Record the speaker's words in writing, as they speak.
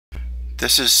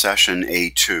This is session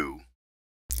A2,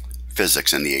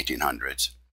 Physics in the 1800s.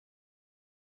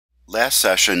 Last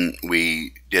session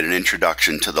we did an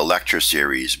introduction to the lecture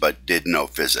series but did no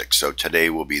physics, so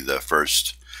today will be the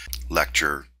first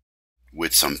lecture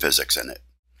with some physics in it.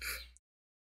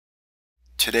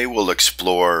 Today we'll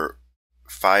explore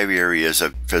 5 areas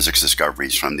of physics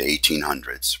discoveries from the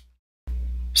 1800s.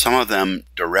 Some of them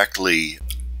directly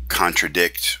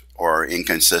contradict or are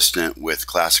inconsistent with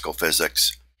classical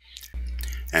physics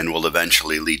and will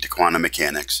eventually lead to quantum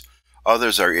mechanics.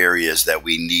 Others are areas that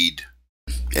we need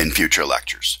in future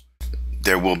lectures.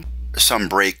 There will be some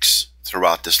breaks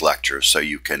throughout this lecture, so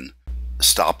you can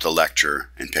stop the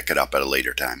lecture and pick it up at a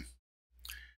later time.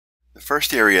 The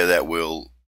first area that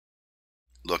we'll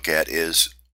look at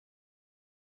is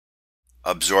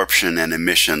absorption and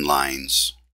emission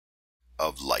lines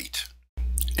of light.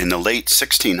 In the late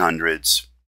 1600s,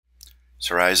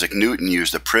 Sir Isaac Newton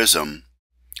used a prism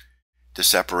to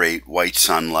separate white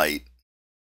sunlight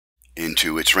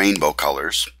into its rainbow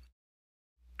colors,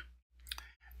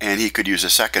 and he could use a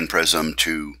second prism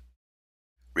to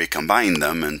recombine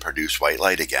them and produce white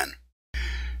light again.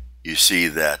 You see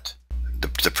that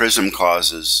the prism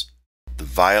causes the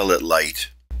violet light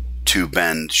to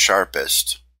bend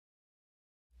sharpest,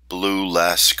 blue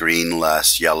less, green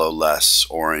less, yellow less,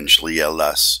 orange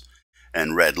less,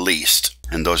 and red least,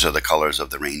 and those are the colors of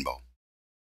the rainbow.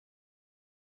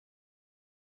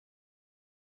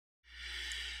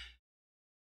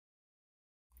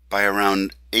 By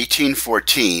around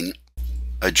 1814,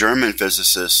 a German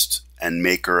physicist and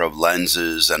maker of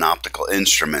lenses and optical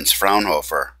instruments,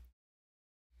 Fraunhofer,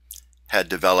 had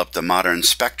developed the modern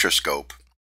spectroscope,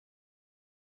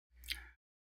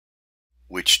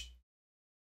 which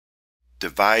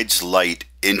divides light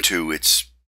into its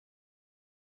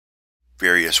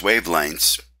various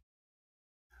wavelengths,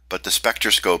 but the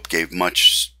spectroscope gave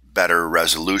much better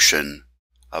resolution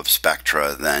of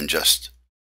spectra than just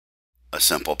a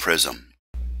simple prism.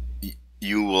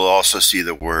 You will also see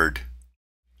the word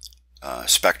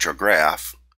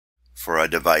spectrograph for a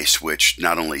device which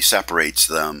not only separates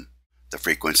them, the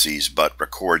frequencies, but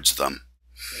records them.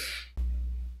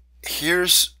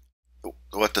 Here's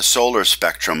what the solar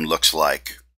spectrum looks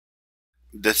like.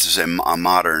 This is a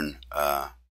modern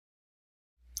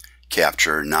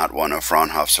capture, not one of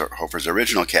Fraunhofer's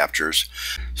original captures.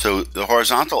 So the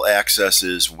horizontal axis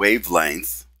is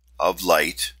wavelength of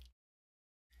light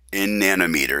in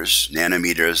nanometers.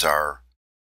 Nanometers are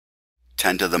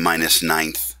 10 to the minus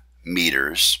 9th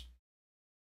meters,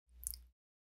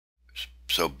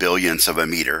 so billionths of a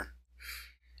meter.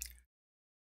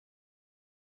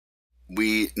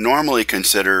 We normally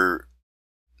consider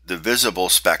the visible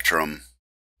spectrum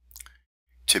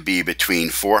to be between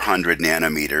 400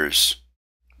 nanometers,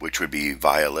 which would be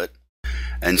violet,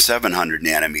 and 700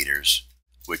 nanometers,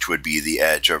 which would be the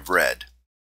edge of red.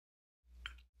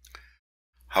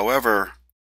 However,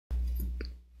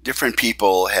 different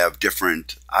people have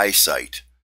different eyesight,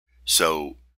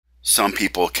 so some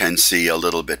people can see a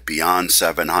little bit beyond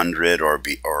 700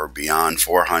 or beyond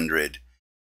 400,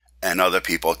 and other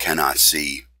people cannot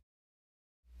see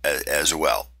as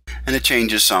well. And it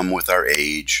changes some with our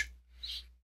age.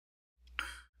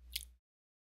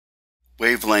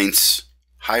 Wavelengths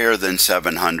higher than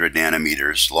 700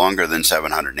 nanometers, longer than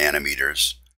 700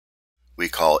 nanometers, we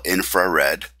call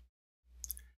infrared.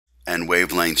 And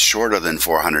wavelengths shorter than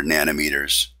 400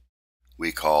 nanometers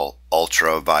we call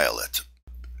ultraviolet.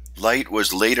 Light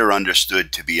was later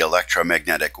understood to be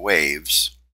electromagnetic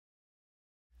waves,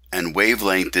 and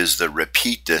wavelength is the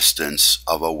repeat distance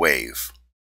of a wave.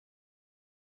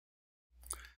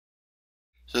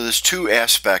 So there's 2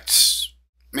 aspects,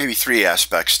 maybe 3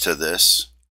 aspects to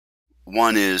this.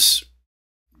 One is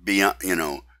beyond,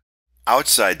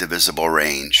 outside the visible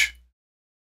range,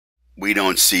 we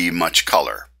don't see much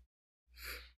color.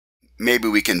 Maybe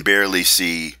we can barely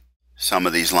see some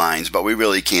of these lines, but we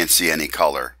really can't see any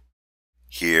color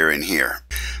here and here.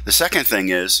 The second thing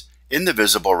is, in the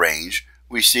visible range,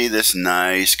 we see this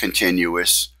nice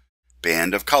continuous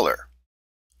band of color.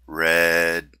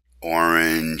 Red,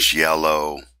 orange,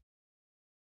 yellow,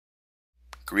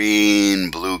 green,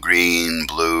 blues,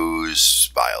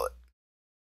 violet.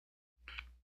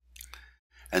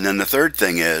 And then the third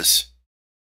thing is,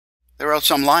 there are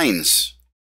some lines,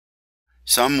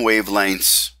 some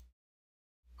wavelengths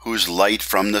whose light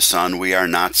from the sun we are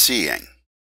not seeing.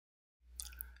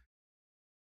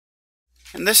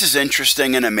 And this is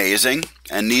interesting and amazing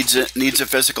and needs a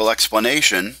physical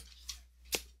explanation.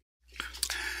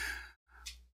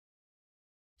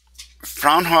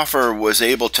 Fraunhofer was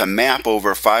able to map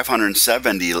over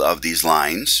 570 of these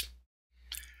lines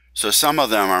So some of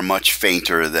them are much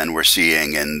fainter than we're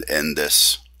seeing in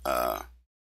this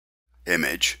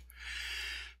image.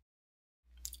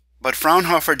 But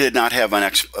Fraunhofer did not have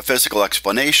a physical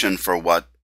explanation for what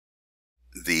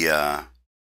the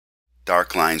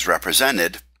dark lines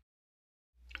represented.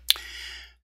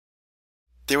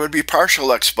 There would be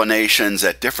partial explanations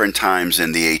at different times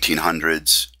in the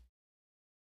 1800s,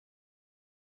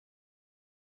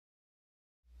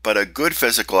 but a good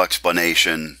physical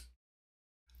explanation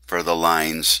for the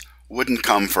lines wouldn't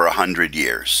come for 100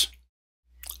 years,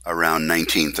 around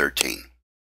 1913.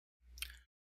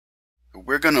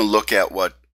 We're going to look at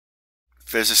what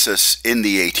physicists in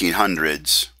the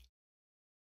 1800s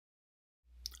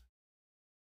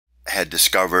had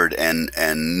discovered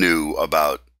and knew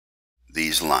about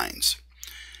these lines.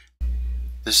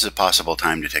 This is a possible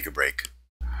time to take a break.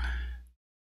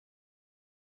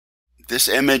 This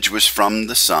image was from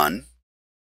the sun.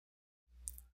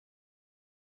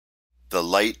 The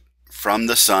light from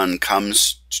the sun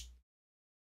comes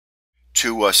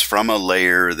to us from a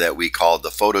layer that we call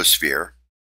the photosphere.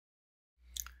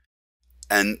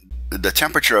 And the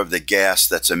temperature of the gas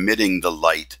that's emitting the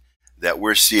light that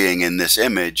we're seeing in this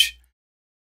image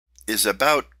is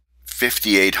about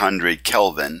 5,800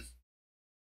 Kelvin.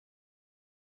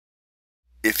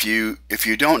 If you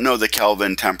don't know the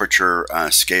Kelvin temperature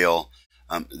scale,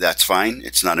 that's fine.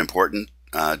 It's not important.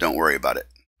 Don't worry about it.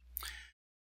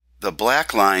 The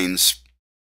black lines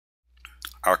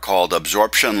are called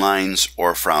absorption lines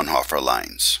or Fraunhofer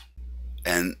lines.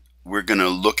 And we're going to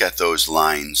look at those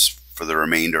lines for the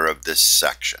remainder of this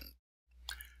section,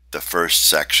 the first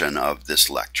section of this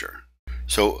lecture.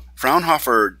 So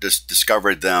Fraunhofer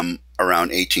discovered them around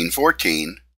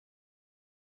 1814,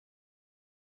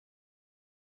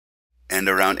 and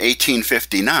around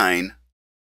 1859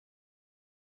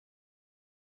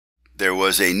 there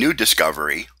was a new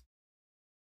discovery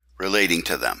relating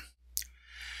to them.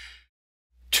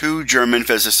 Two German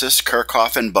physicists,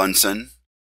 Kirchhoff and Bunsen,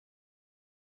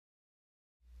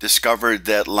 discovered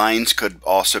that lines could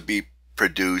also be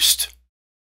produced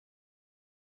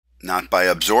not by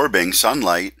absorbing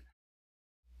sunlight,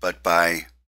 but by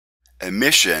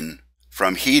emission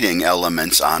from heating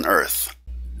elements on Earth.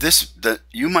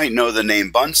 You might know the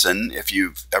name Bunsen if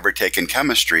you've ever taken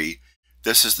chemistry.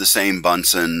 This is the same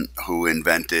Bunsen who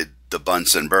invented the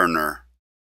Bunsen burner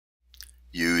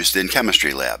used in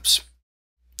chemistry labs.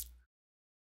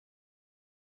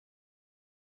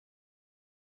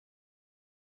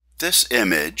 This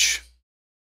image,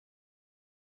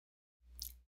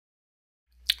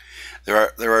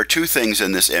 there are two things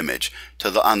in this image.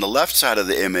 On the left side of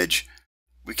the image,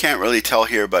 we can't really tell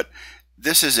here, but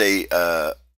this is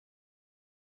a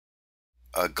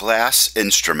glass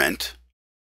instrument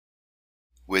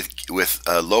with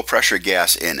a low pressure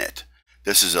gas in it.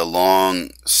 This is a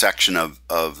long section of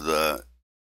the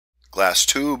glass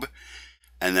tube,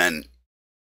 and then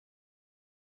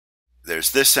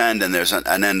there's this end, and there's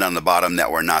an end on the bottom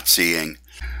that we're not seeing.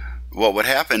 What would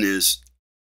happen is,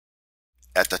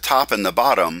 at the top and the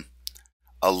bottom,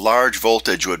 a large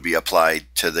voltage would be applied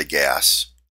to the gas,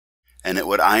 and it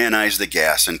would ionize the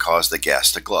gas and cause the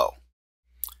gas to glow.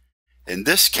 In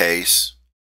this case,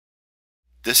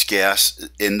 this gas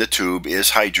in the tube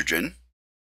is hydrogen,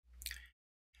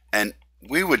 and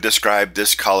we would describe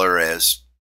this color as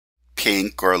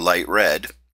pink or light red.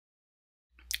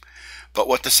 But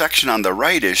what the section on the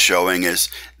right is showing is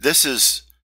this is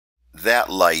that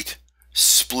light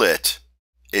split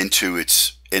into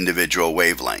its individual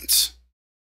wavelengths.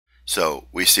 So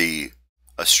we see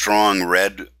a strong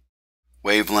red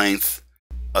wavelength,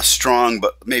 a strong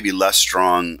but maybe less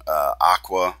strong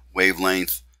aqua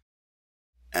wavelength,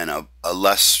 and a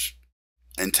less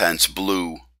intense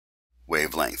blue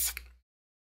wavelength.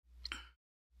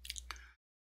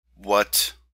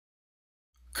 What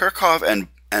Kirchhoff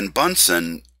and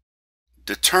Bunsen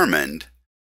determined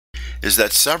is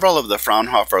that several of the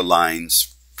Fraunhofer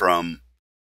lines from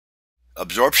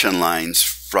absorption lines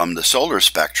from the solar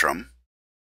spectrum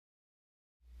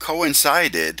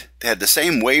coincided, they had the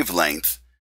same wavelength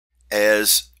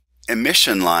as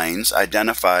emission lines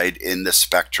identified in the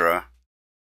spectra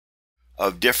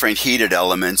of different heated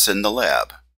elements in the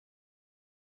lab.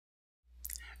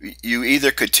 You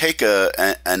either could take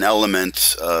an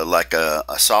element like a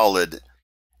solid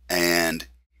and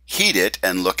heat it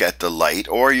and look at the light,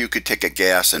 or you could take a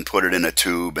gas and put it in a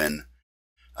tube and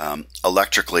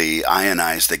electrically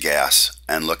ionize the gas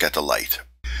and look at the light.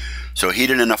 So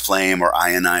heated in a flame or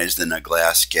ionized in a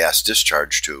glass gas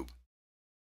discharge tube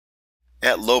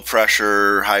at low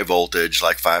pressure, high voltage,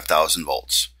 like 5,000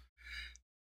 volts.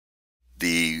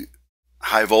 The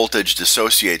high voltage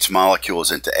dissociates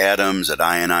molecules into atoms. It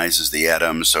ionizes the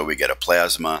atoms, so we get a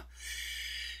plasma.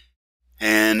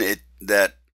 And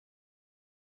that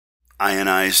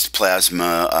ionized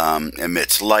plasma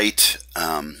emits light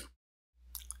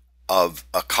of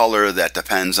a color that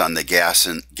depends on the gas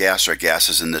or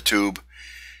gases in the tube.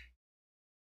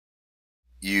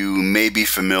 You may be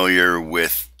familiar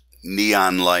with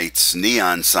neon lights,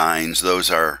 neon signs. Those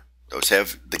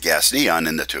have the gas neon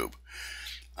in the tube.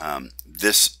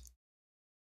 This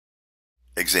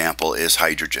example is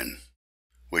hydrogen,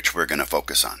 which we're going to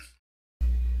focus on.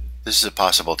 This is a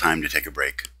possible time to take a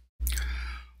break.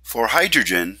 For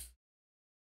hydrogen,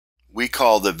 we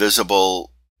call the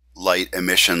visible light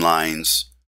emission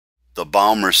lines the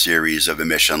Balmer series of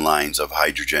emission lines of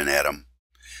hydrogen atom.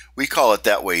 We call it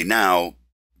that way now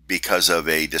because of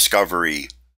a discovery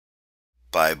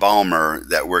by Balmer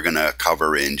that we're going to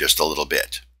cover in just a little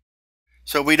bit.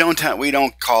 So we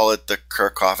don't call it the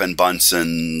Kirchhoff and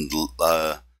Bunsen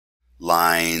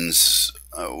lines.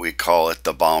 We call it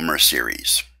the Balmer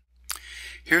series.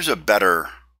 Here's a better,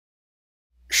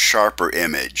 sharper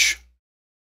image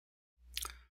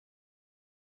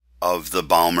of the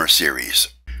Balmer series.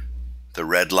 The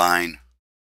red line,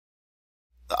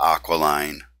 the aqua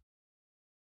line,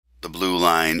 the blue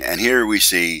line, and here we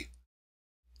see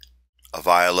a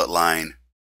violet line.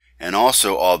 And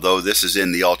also, although this is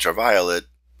in the ultraviolet,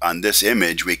 on this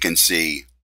image we can see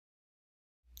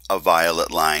a violet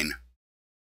line.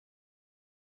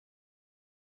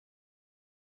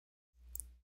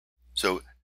 So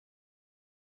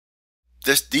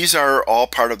these are all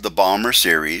part of the Balmer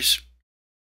series.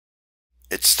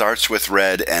 It starts with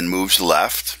red and moves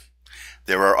left.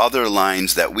 There are other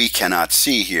lines that we cannot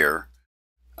see here,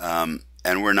 and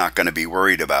we're not going to be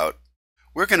worried about.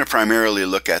 We're going to primarily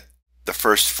look at the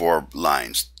first four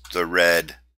lines, the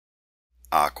red,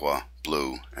 aqua,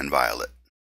 blue, and violet.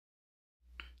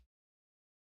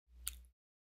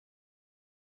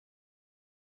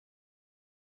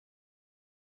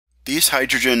 These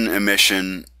hydrogen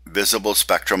emission visible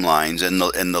spectrum lines in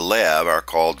the lab are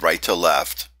called right to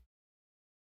left.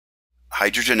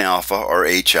 Hydrogen alpha or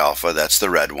H alpha, that's the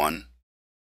red one.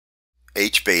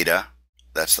 H beta,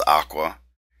 that's the aqua.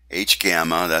 H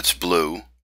gamma, that's blue.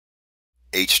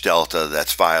 H delta,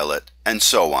 that's violet, and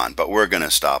so on. But we're going to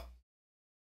stop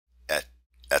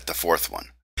at the fourth one.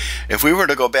 If we were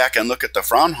to go back and look at the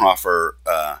Fraunhofer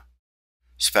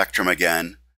spectrum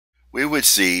again, we would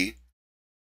see,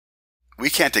 we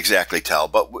can't exactly tell,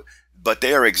 but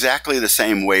they are exactly the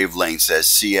same wavelengths as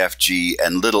CFG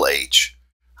and little h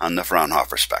on the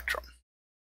Fraunhofer spectrum.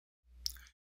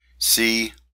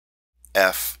 C,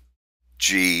 F,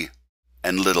 G,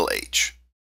 and little h.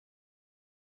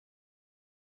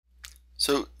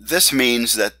 So this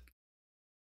means that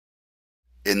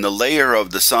in the layer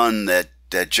of the sun that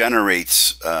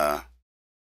generates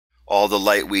all the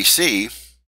light we see,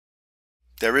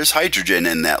 there is hydrogen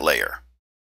in that layer.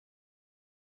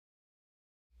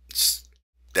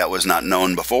 That was not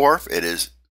known before. It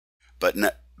is, but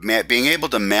being able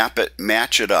to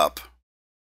match it up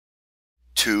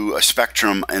to a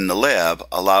spectrum in the lab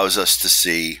allows us to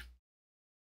see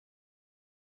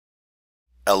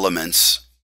elements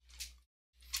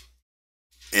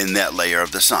in that layer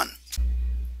of the sun.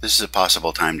 This is a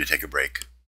possible time to take a break.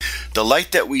 The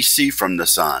light that we see from the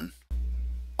sun,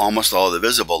 almost all the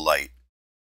visible light,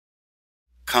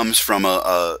 comes from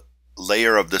a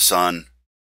layer of the sun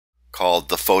called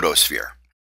the photosphere.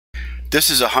 This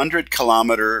is a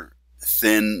 100-kilometer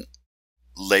thin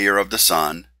layer of the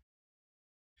sun.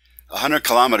 100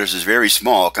 kilometers is very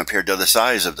small compared to the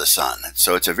size of the sun,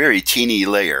 so it's a very teeny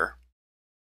layer.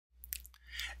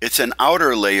 It's an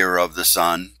outer layer of the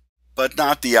sun, but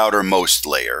not the outermost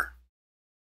layer.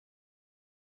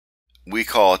 We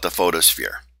call it the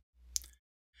photosphere.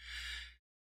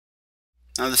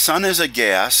 Now the sun is a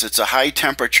gas. It's a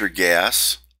high-temperature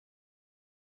gas.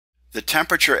 The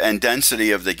temperature and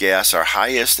density of the gas are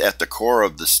highest at the core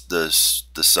of the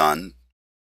sun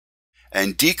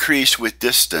and decrease with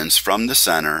distance from the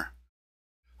center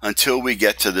until we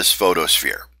get to this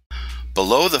photosphere.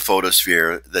 Below the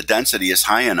photosphere, the density is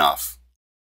high enough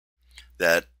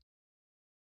that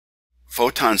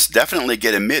photons definitely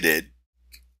get emitted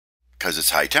because it's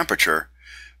high temperature,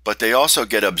 but they also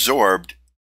get absorbed,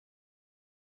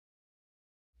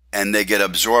 and they get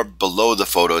absorbed below the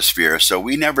photosphere, so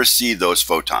we never see those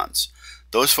photons.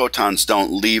 Those photons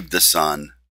don't leave the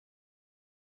sun.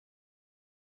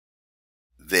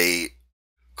 They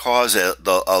cause a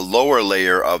lower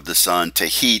layer of the sun to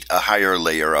heat a higher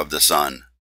layer of the sun.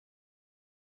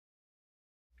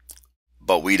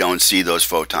 But we don't see those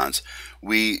photons.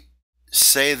 We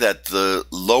say that the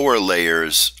lower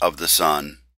layers of the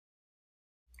sun,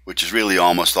 which is really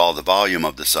almost all the volume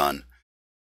of the sun,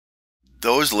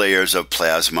 those layers of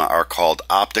plasma are called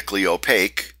optically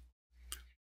opaque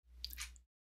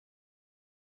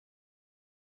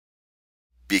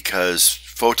because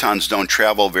photons don't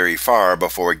travel very far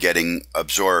before getting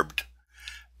absorbed,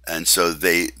 and so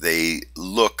they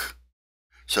look,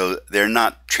 so they're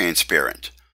not transparent.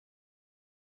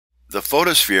 The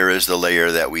photosphere is the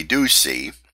layer that we do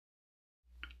see.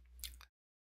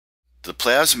 The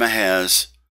plasma has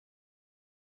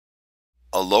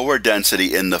a lower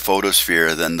density in the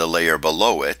photosphere than the layer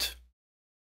below it,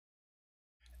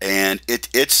 and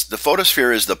the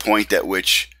photosphere is the point at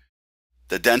which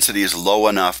the density is low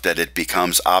enough that it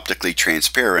becomes optically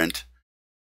transparent,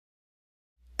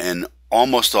 and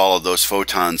almost all of those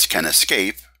photons can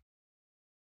escape,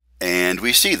 and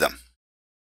we see them.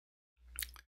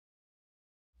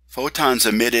 Photons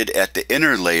emitted at the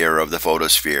inner layer of the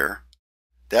photosphere,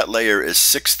 that layer is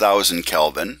 6,000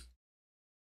 Kelvin.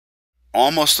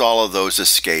 Almost all of those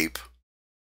escape,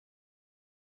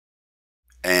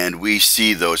 and we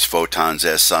see those photons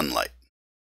as sunlight.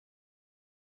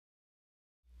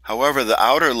 However, the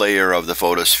outer layer of the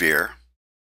photosphere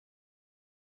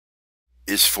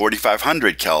is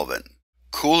 4,500 Kelvin,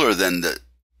 cooler than the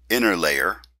inner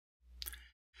layer,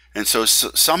 and so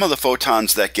some of the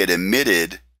photons that get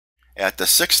emitted at the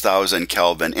 6,000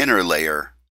 Kelvin inner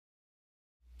layer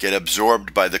get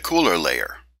absorbed by the cooler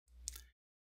layer.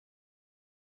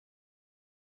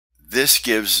 This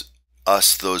gives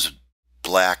us those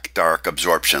black, dark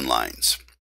absorption lines.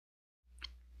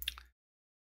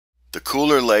 The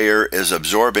cooler layer is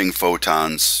absorbing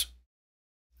photons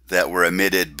that were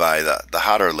emitted by the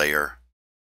hotter layer,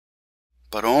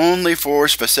 but only for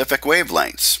specific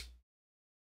wavelengths,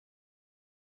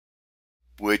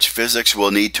 which physics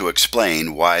will need to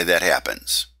explain why that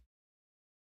happens.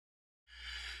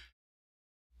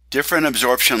 Different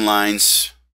absorption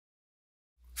lines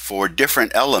for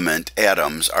different element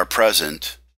atoms are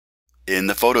present in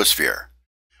the photosphere.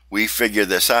 We figure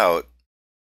this out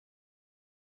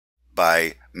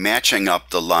by matching up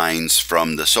the lines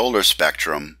from the solar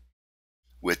spectrum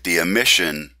with the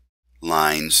emission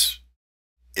lines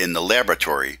in the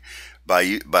laboratory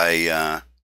by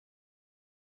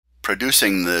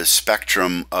producing the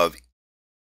spectrum of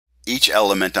each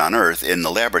element on Earth in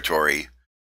the laboratory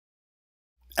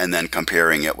and then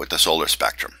comparing it with the solar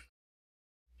spectrum.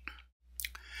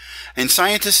 And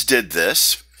scientists did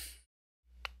this,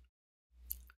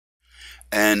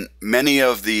 and many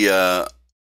of the,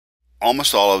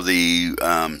 almost all of the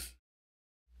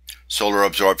solar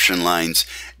absorption lines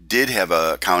did have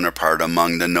a counterpart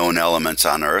among the known elements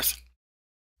on Earth.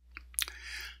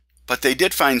 But they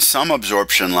did find some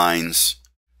absorption lines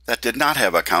that did not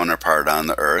have a counterpart on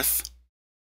the Earth.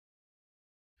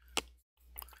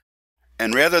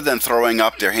 And rather than throwing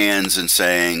up their hands and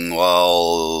saying,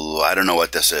 well, I don't know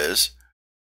what this is,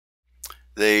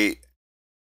 they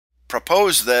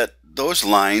proposed that those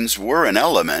lines were an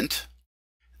element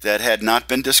that had not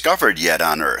been discovered yet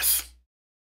on Earth.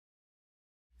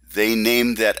 They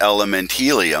named that element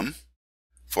helium,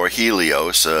 for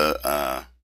Helios, I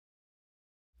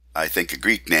think a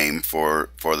Greek name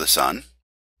for the sun.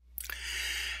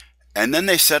 And then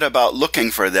they set about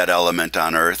looking for that element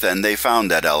on Earth, and they found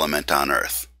that element on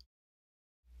Earth.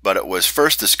 But it was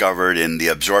first discovered in the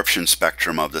absorption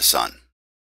spectrum of the sun.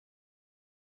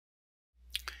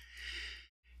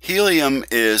 Helium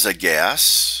is a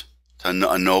gas, a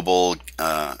noble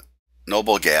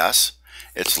gas.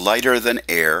 It's lighter than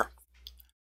air,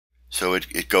 so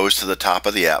it goes to the top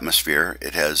of the atmosphere.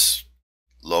 It has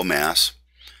low mass.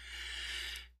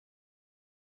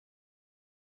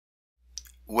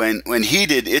 When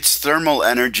heated, its thermal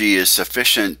energy is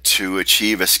sufficient to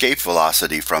achieve escape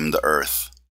velocity from the Earth.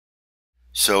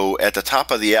 So at the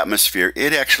top of the atmosphere,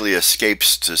 it actually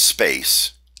escapes to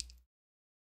space.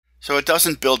 So it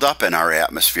doesn't build up in our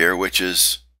atmosphere, which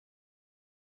is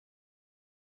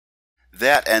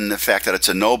that, and the fact that it's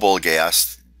a noble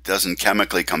gas, doesn't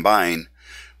chemically combine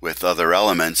with other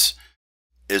elements,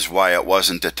 is why it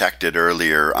wasn't detected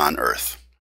earlier on Earth.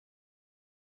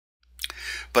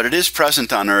 But it is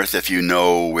present on Earth if you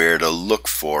know where to look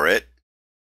for it,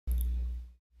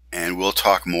 and we'll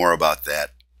talk more about that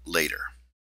later.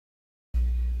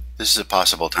 This is a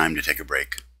possible time to take a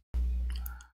break.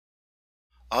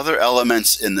 Other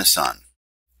elements in the sun.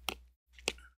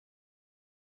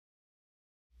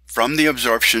 From the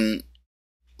absorption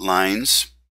lines,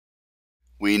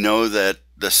 we know that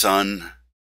the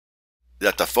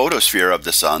photosphere of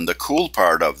the sun, the cool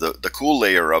part of the cool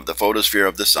layer of the photosphere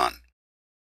of the sun,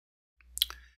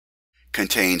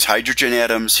 contains hydrogen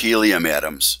atoms, helium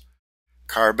atoms,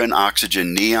 carbon,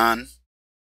 oxygen, neon,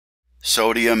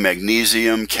 sodium,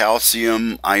 magnesium,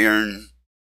 calcium, iron,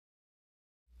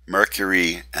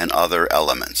 mercury, and other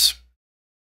elements.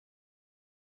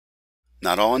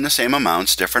 Not all in the same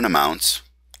amounts, different amounts.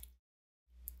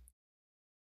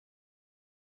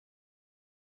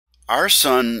 Our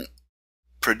sun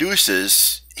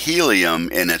produces helium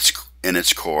in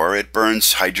its core. It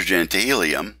burns hydrogen into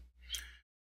helium.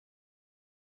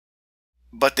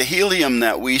 But the helium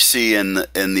that we see in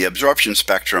the absorption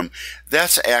spectrum,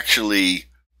 that's actually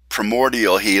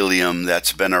primordial helium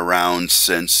that's been around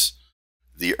since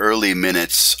the early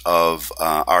minutes of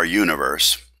our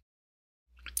universe.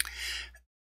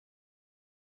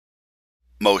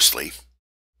 Mostly.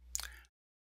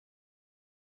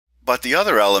 But the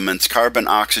other elements, carbon,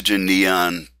 oxygen,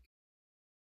 neon,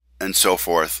 and so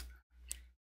forth,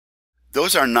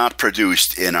 those are not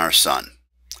produced in our sun.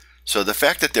 So the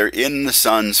fact that they're in the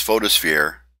sun's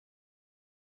photosphere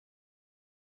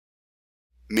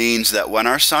means that when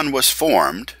our sun was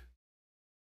formed,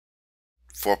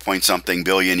 4-point-something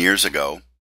billion years ago,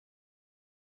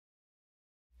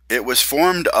 it was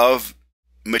formed of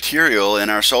material in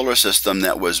our solar system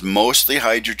that was mostly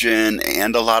hydrogen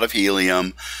and a lot of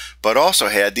helium, but also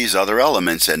had these other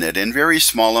elements in it in very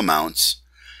small amounts.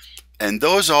 And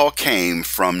those all came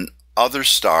from other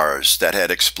stars that had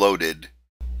exploded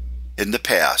in the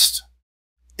past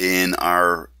in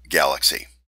our galaxy.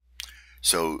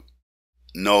 So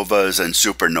novas and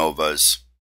supernovas,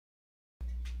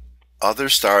 other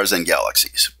stars and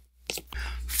galaxies.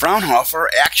 Fraunhofer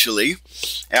actually,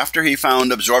 after he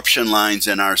found absorption lines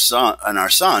in our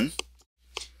sun,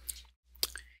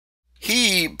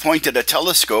 he pointed a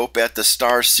telescope at the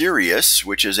star Sirius,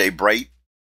 which is a bright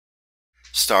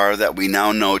star that we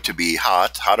now know to be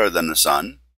hotter than the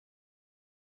sun,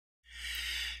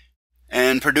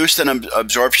 and produced an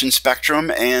absorption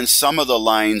spectrum, and some of the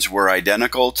lines were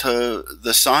identical to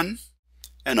the sun,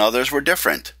 and others were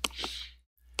different.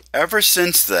 Ever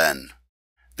since then,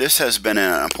 this has been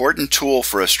an important tool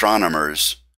for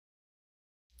astronomers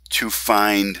to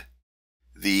find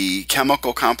the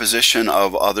chemical composition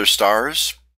of other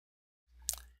stars,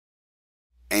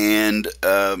 and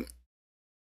the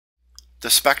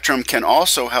spectrum can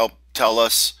also help tell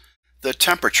us the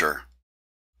temperature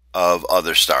of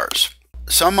other stars.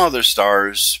 Some other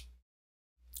stars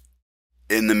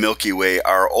in the Milky Way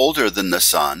are older than the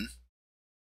sun.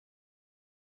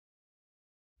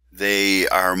 They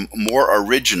are more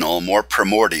original, more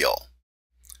primordial.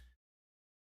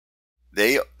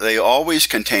 They always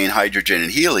contain hydrogen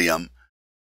and helium,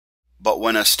 but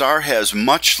when a star has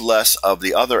much less of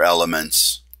the other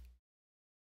elements,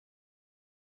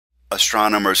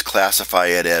 astronomers classify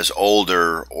it as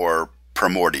older or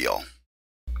primordial.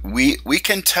 We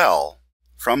can tell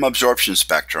from absorption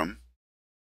spectrum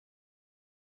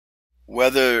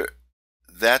whether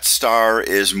that star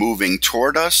is moving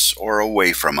toward us or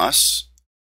away from us,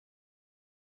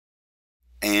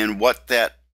 and what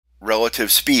that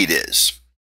relative speed is.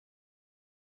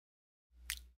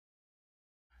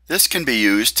 This can be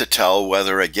used to tell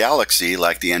whether a galaxy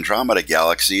like the Andromeda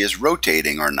Galaxy is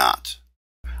rotating or not.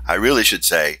 I really should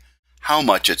say how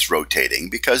much it's rotating,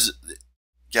 because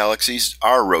galaxies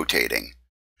are rotating.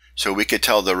 So we could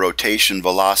tell the rotation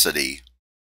velocity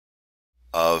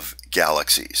of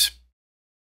galaxies.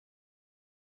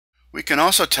 We can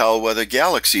also tell whether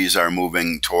galaxies are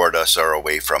moving toward us or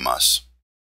away from us.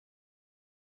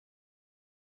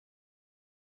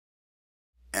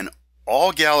 And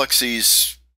all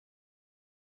galaxies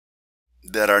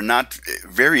that are not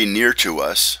very near to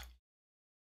us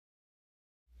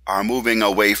are moving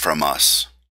away from us.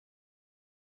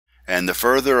 And the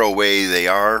further away they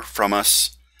are from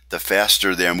us, the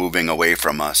faster they're moving away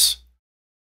from us.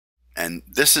 And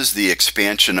this is the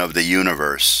expansion of the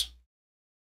universe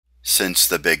since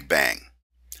the Big Bang.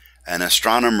 And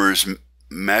astronomers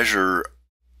measure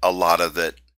a lot of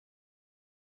it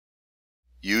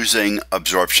using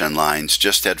absorption lines,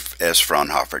 just as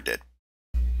Fraunhofer did.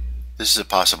 This is a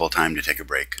possible time to take a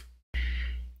break.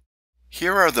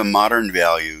 Here are the modern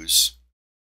values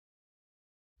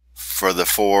for the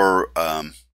four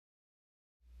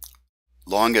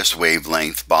longest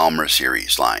wavelength Balmer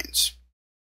series lines: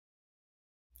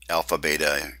 alpha,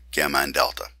 beta, gamma, and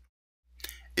delta,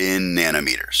 in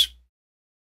nanometers.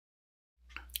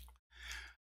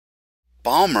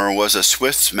 Balmer was a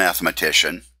Swiss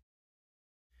mathematician,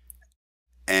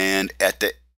 and at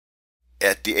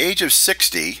the age of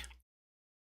 60,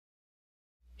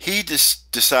 he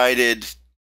decided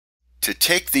to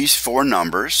take these four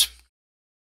numbers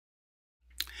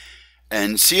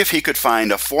and see if he could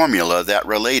find a formula that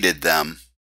related them.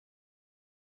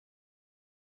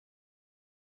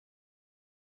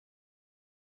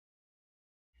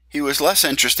 He was less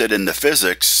interested in the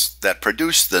physics that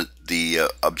produced the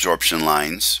absorption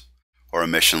lines or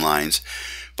emission lines,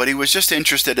 but he was just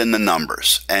interested in the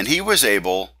numbers, and he was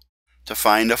able to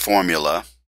find a formula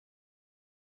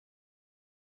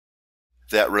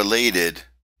that related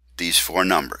these four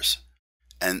numbers,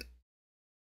 and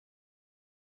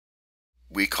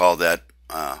we call that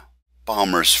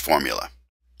Balmer's formula.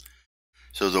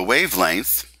 So the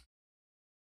wavelength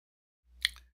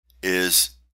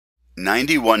is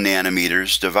 91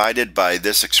 nanometers divided by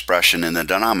this expression in the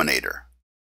denominator,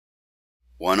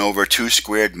 1 over 2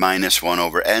 squared minus 1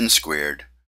 over n squared,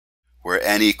 where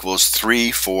n equals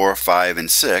 3, 4, 5,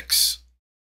 and 6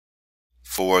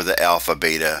 for the alpha,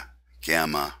 beta,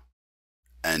 gamma,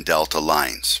 and delta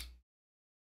lines.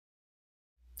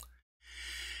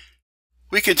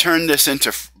 We could turn this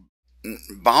into,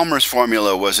 Balmer's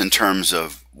formula was in terms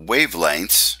of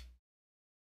wavelengths.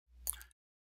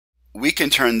 We can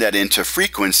turn that into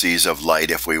frequencies of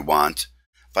light if we want,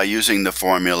 by using the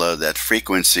formula that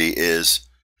frequency is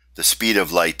the speed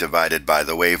of light divided by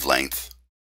the wavelength.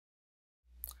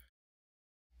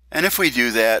 And if we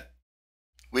do that,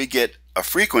 we get a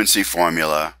frequency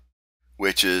formula,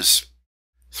 which is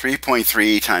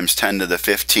 3.3 times 10 to the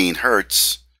 15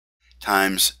 hertz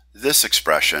times this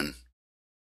expression,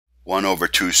 1 over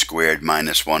 2 squared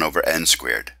minus 1 over n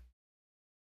squared.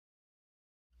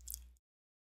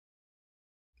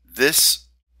 This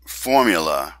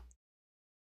formula,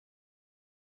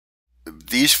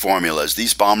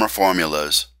 these Balmer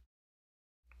formulas,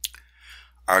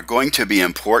 are going to be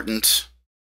important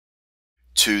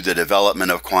to the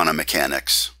development of quantum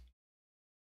mechanics.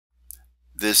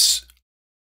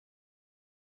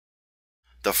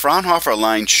 The Fraunhofer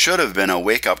line should have been a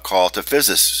wake-up call to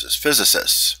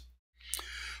physicists.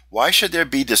 Why should there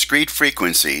be discrete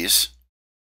frequencies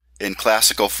in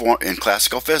classical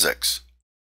physics?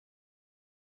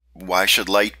 Why should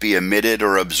light be emitted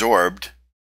or absorbed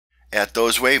at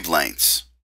those wavelengths?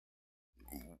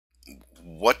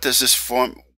 What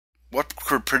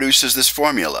produces this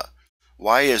formula?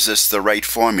 Why is this the right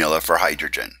formula for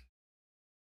hydrogen,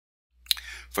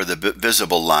 for the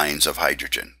visible lines of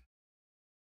hydrogen?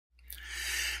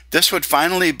 This would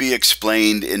finally be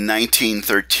explained in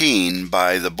 1913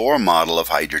 by the Bohr model of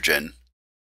hydrogen,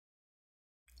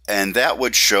 and that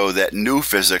would show that new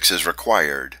physics is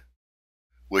required,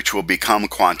 which will become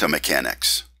quantum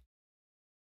mechanics.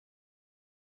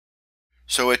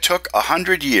 So it took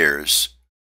 100 years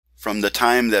from the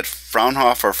time that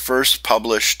Fraunhofer first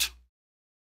published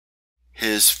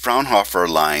his Fraunhofer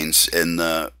lines in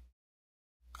the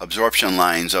absorption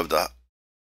lines of the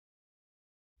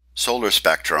solar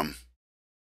spectrum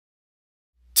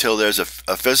till there's a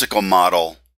physical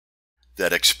model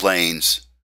that explains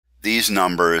these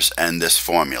numbers and this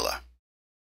formula.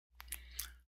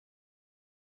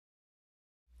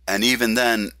 And even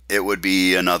then, it would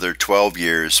be another 12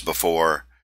 years before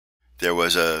there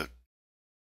was a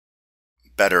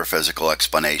better physical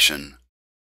explanation,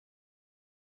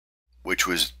 which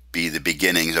would be the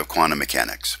beginnings of quantum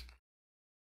mechanics.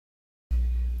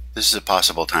 This is a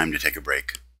possible time to take a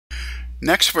break.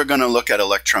 Next, we're going to look at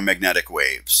electromagnetic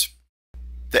waves.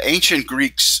 The ancient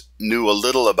Greeks knew a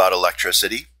little about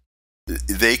electricity.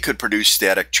 They could produce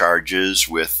static charges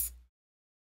with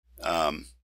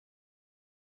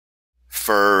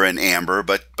fur and amber,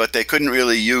 but they couldn't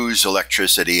really use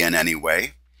electricity in any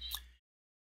way.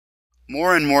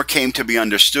 More and more came to be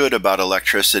understood about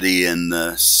electricity in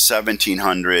the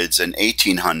 1700s and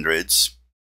 1800s.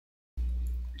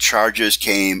 Charges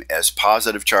came as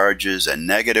positive charges and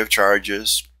negative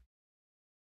charges.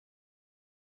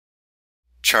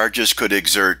 Charges could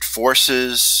exert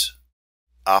forces,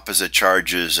 opposite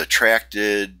charges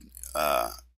attracted,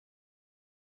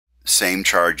 same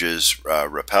charges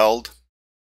repelled.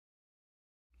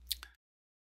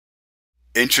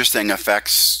 Interesting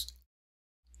effects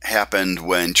happened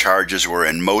when charges were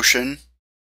in motion.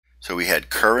 So we had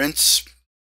currents.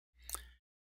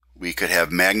 We could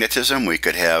have magnetism. We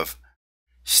could have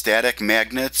static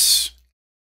magnets.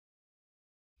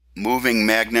 Moving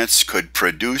magnets could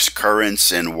produce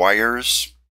currents in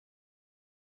wires.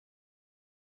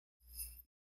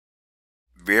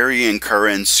 Varying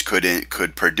currents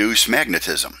could produce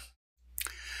magnetism.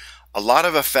 A lot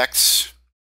of effects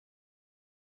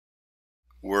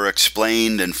were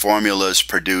explained and formulas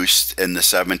produced in the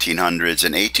 1700s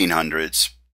and 1800s.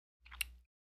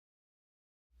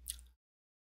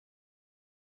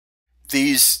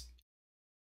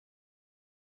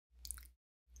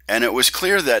 And it was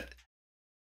clear that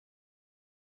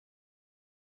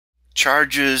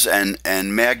charges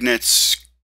and magnets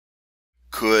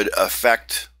could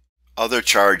affect other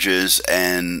charges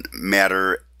and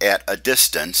matter at a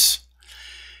distance.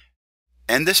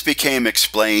 And this became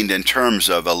explained in terms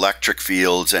of electric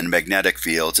fields and magnetic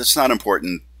fields. It's not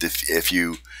important if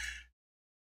you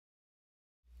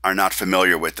are not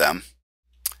familiar with them.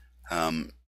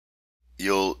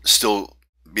 You'll still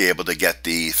be able to get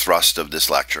the thrust of this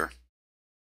lecture.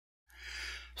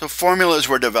 So formulas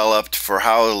were developed for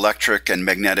how electric and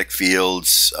magnetic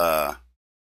fields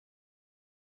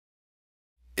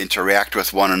interact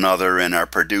with one another and are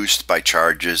produced by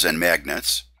charges and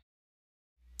magnets.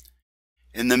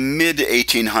 In the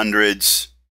mid-1800s,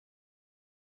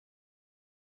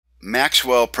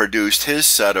 Maxwell produced his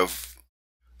set of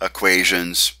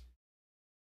equations,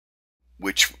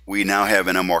 which we now have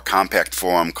in a more compact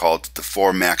form called the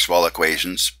four Maxwell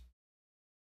equations.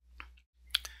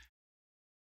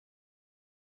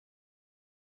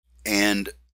 And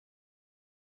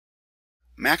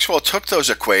Maxwell took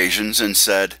those equations and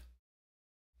said,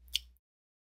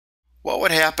 what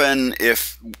would happen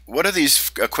what do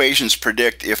these equations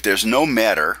predict if there's no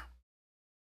matter?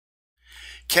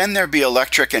 Can there be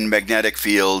electric and magnetic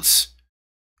fields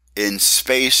in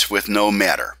space with no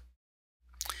matter?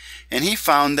 And he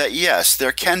found that yes,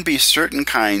 there can be certain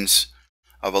kinds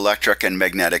of electric and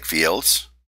magnetic fields.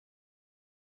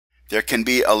 There can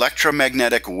be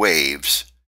electromagnetic waves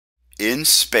in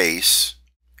space,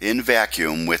 in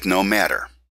vacuum, with no matter.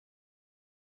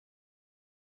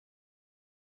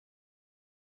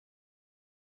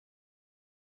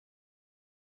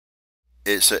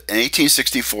 In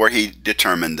 1864, he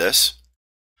determined this.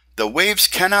 The waves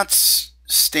cannot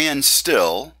stand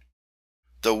still.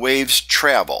 The waves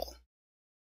travel.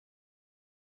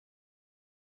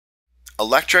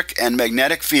 Electric and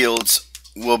magnetic fields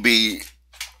will be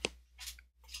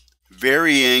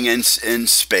varying in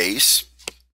space,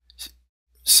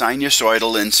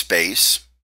 sinusoidal in space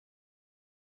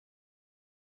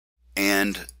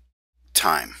and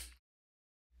time.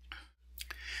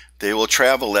 They will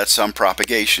travel at some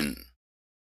propagation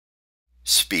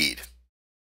speed.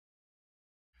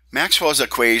 Maxwell's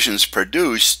equations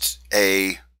produced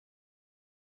a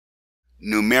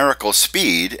numerical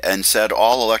speed and said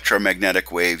all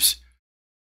electromagnetic waves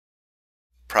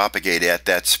propagate at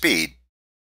that speed.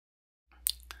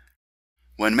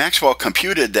 When Maxwell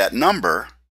computed that number,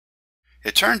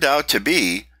 it turned out to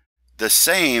be the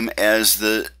same as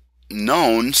the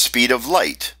known speed of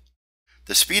light.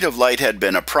 The speed of light had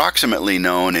been approximately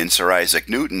known in Sir Isaac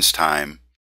Newton's time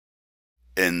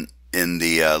in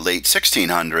the late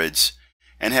 1600s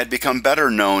and had become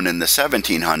better known in the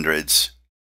 1700s.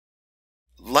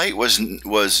 Light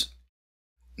was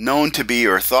known to be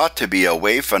or thought to be a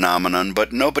wave phenomenon,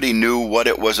 but nobody knew what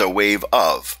it was a wave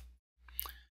of.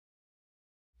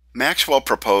 Maxwell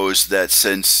proposed that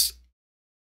since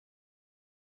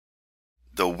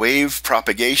the wave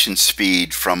propagation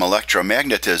speed from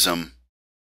electromagnetism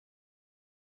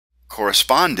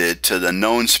corresponded to the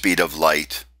known speed of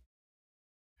light,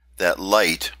 that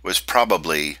light was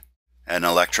probably an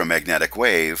electromagnetic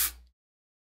wave,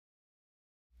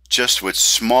 just with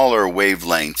smaller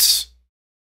wavelengths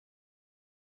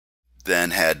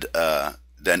than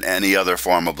any other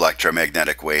form of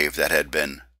electromagnetic wave that had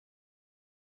been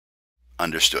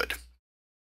understood.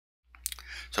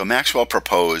 So Maxwell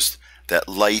proposed that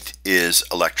light is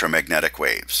electromagnetic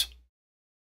waves.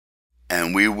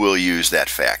 And we will use that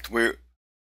fact.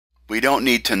 We don't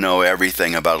need to know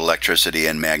everything about electricity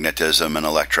and magnetism and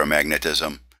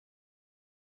electromagnetism.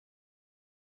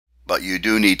 But you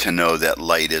do need to know that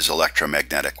light is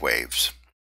electromagnetic waves.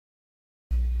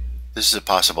 This is a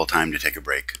possible time to take a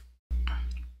break.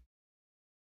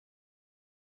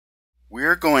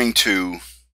 We're going to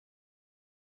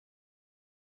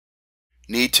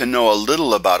need to know a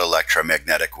little about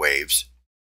electromagnetic waves.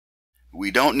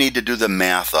 We don't need to do the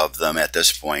math of them at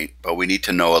this point, but we need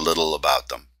to know a little about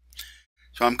them.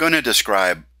 So I'm going to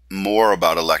describe more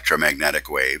about electromagnetic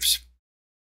waves.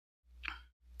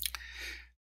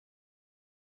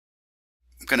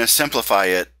 I'm going to simplify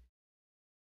it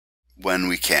when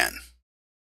we can.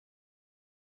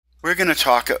 We're going to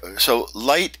talk, so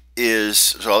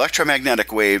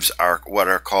electromagnetic waves are what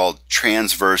are called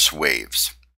transverse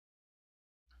waves.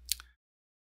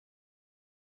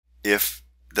 If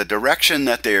the direction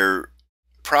that they're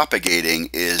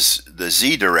propagating is the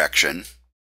z direction,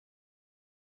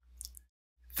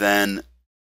 then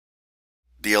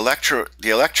the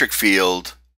electric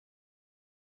field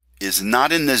is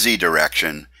not in the z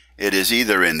direction. It is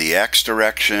either in the x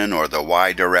direction or the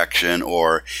y direction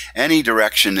or any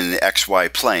direction in the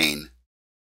xy plane.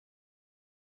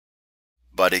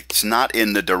 but it's not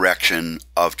in the direction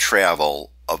of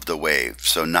travel of the wave,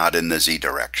 so not in the z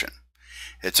direction.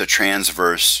 It's a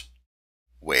transverse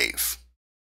wave.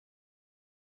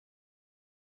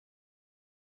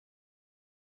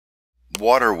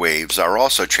 Water waves are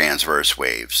also transverse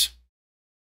waves.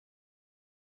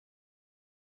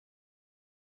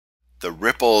 The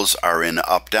ripples are in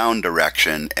up-down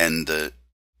direction, and the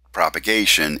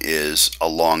propagation is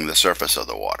along the surface of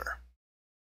the water.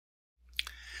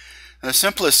 The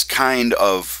simplest kind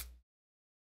of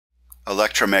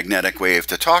electromagnetic wave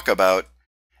to talk about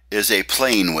is a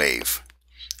plane wave.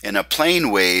 In a plane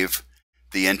wave,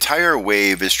 the entire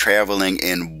wave is traveling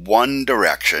in one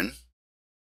direction.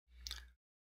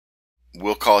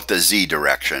 We'll call it the z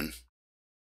direction.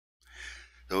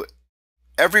 So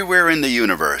everywhere in the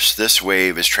universe, this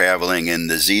wave is traveling in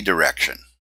the z direction.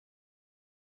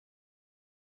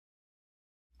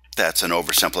 That's an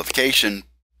oversimplification,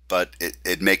 but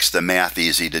it makes the math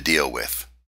easy to deal with.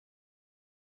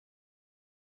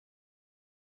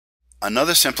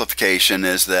 Another simplification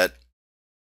is that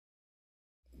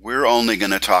we're only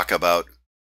going to talk about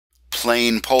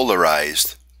plane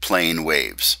polarized plane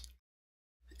waves.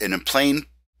 In a plane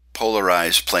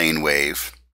polarized plane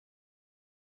wave,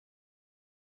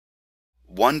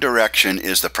 one direction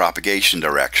is the propagation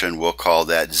direction, we'll call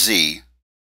that z,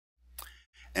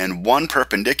 and one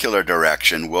perpendicular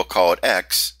direction, we'll call it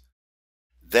x.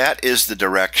 That is the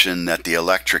direction that the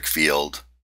electric field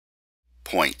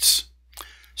points.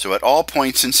 So at all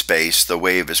points in space, the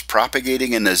wave is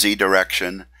propagating in the z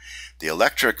direction, the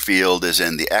electric field is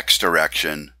in the x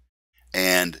direction,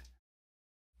 and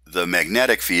the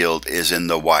magnetic field is in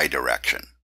the y direction.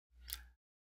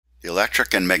 The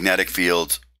electric and magnetic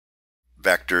field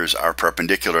vectors are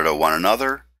perpendicular to one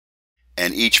another,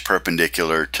 and each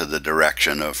perpendicular to the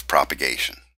direction of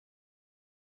propagation.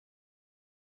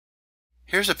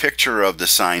 Here's a picture of the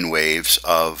sine waves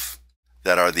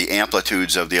that are the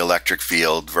amplitudes of the electric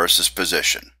field versus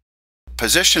position.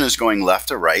 Position is going left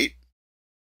to right,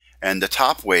 and the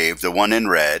top wave, the one in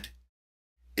red,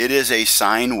 it is a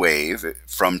sine wave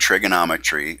from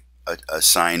trigonometry, a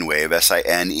sine wave,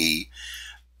 S-I-N-E.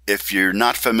 If you're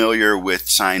not familiar with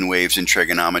sine waves in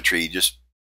trigonometry,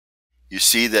 you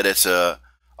see that it's a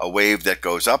wave that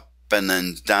goes up and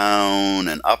then down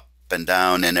and up and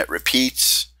down, and it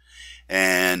repeats,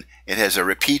 and it has a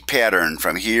repeat pattern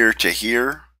from here to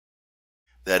here.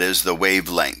 That is the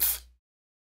wavelength.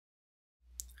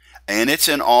 And it's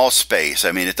in all space.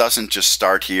 I mean, it doesn't just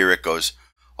start here, it goes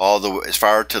as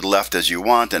far to the left as you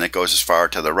want, and it goes as far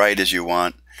to the right as you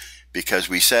want, because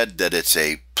we said that it's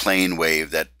a plane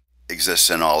wave that exists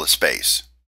in all the space.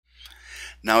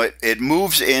 Now it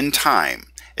moves in time.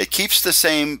 It keeps the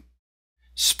same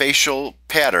spatial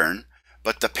pattern,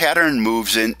 but the pattern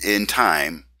moves in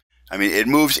time. I mean, it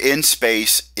moves in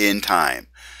space in time.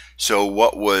 So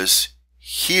what was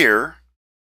here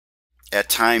at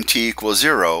time t equals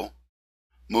 0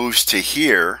 moves to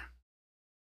here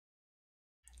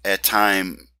at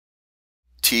time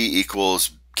t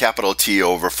equals capital T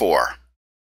over 4.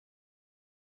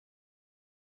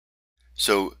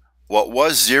 So what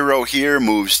was 0 here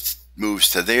moves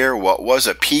to there. What was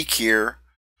a peak here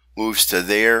moves to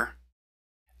there.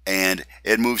 And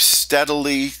it moves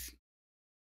steadily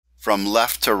from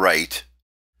left to right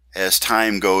as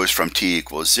time goes from t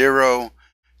equals 0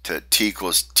 to t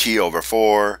equals t over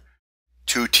 4,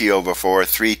 2t over 4,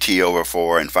 3t over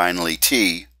 4, and finally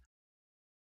t,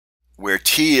 where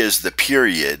t is the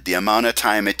period, the amount of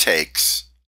time it takes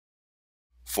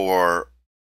for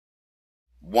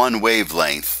one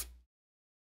wavelength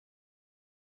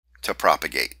to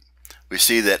propagate. We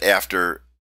see that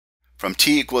from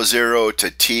t equals 0 to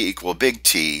t equal big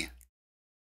T,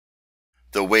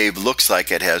 the wave looks like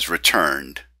it has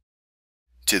returned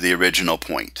to the original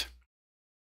point.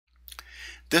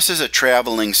 This is a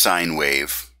traveling sine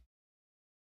wave,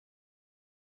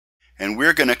 and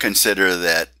we're going to consider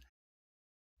that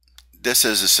this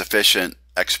is a sufficient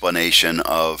explanation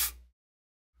of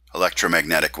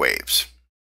electromagnetic waves.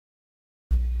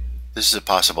 This is a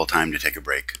possible time to take a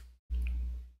break.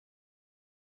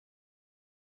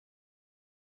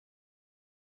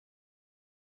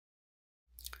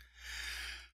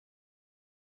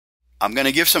 I'm going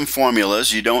to give some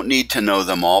formulas. You don't need to know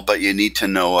them all, but you need to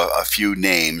know a few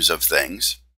names of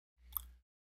things.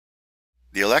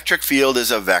 The electric field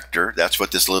is a vector. That's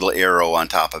what this little arrow on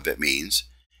top of it means.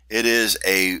 It is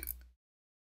a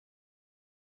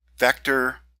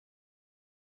vector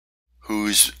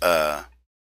whose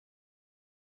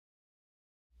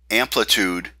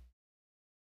amplitude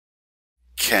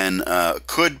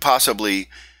could possibly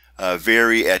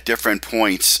vary at different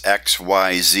points x,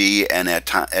 y, z, and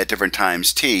at different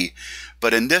times t.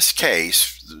 But in this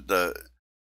case, the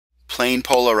plane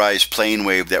polarized plane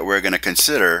wave that we're going to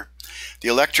consider, the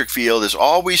electric field is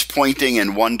always pointing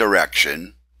in one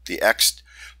direction, the x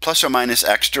plus or minus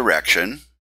x direction.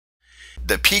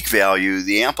 The peak value,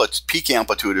 the peak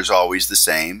amplitude is always the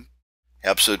same,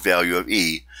 absolute value of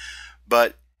E,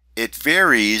 but it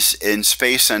varies in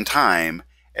space and time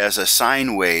as a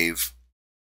sine wave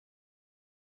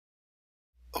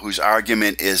whose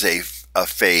argument is a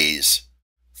phase,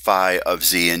 phi of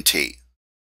z and t.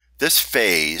 This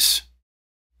phase,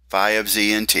 phi of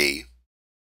z and t,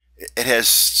 it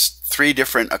has three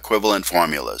different equivalent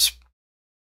formulas.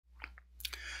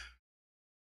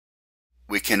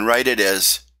 We can write it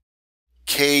as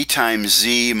k times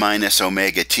z minus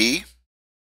omega t,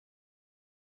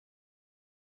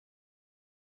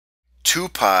 2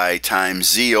 pi times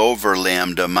z over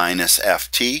lambda minus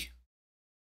ft,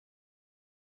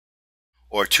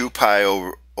 or 2 pi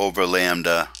over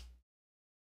lambda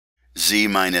z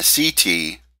minus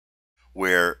ct,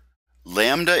 where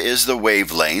lambda is the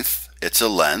wavelength, it's a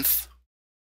length,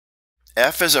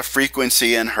 f is a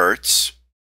frequency in hertz,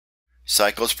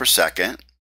 cycles per second,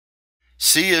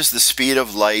 c is the speed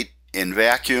of light in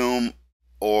vacuum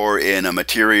or in a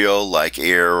material like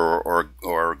air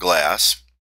or glass.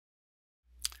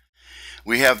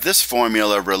 We have this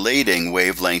formula relating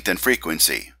wavelength and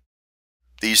frequency,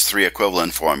 these three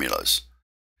equivalent formulas,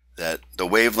 that the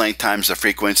wavelength times the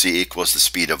frequency equals the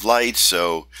speed of light.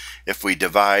 So if we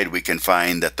divide, we can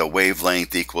find that the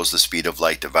wavelength equals the speed of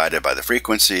light divided by the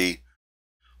frequency,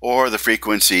 or the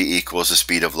frequency equals the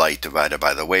speed of light divided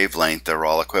by the wavelength. They're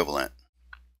all equivalent.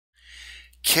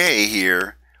 K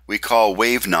here we call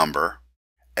wave number,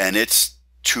 and it's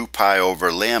 2 pi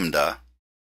over lambda.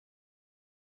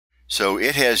 So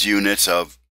it has units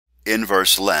of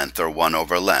inverse length, or 1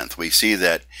 over length. We see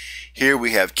that here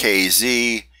we have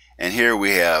kz, and here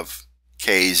we have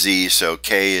kz, so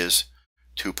k is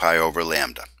 2 pi over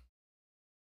lambda.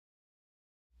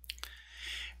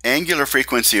 Angular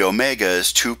frequency omega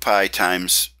is 2 pi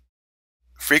times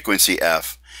frequency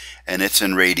f, and it's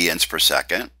in radians per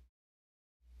second.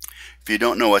 If you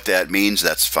don't know what that means,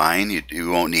 that's fine.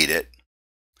 You won't need it.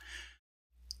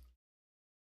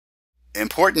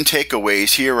 Important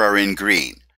takeaways here are in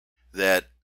green, that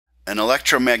an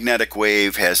electromagnetic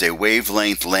wave has a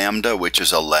wavelength lambda, which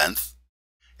is a length.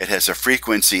 It has a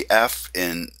frequency f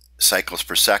in cycles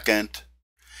per second,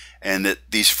 and that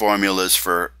these formulas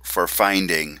for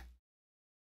finding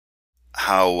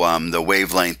how the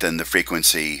wavelength and the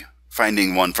frequency,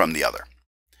 finding one from the other.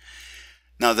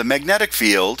 Now the magnetic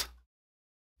field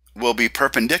will be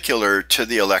perpendicular to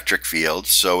the electric field,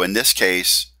 so in this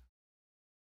case,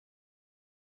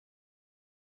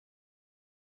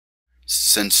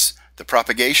 since the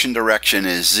propagation direction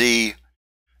is z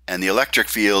and the electric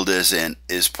field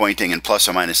is pointing in plus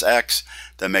or minus x,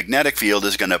 the magnetic field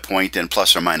is going to point in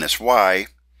plus or minus y,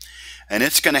 and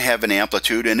it's going to have an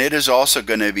amplitude, and it is also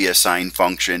going to be a sine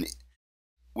function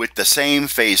with the same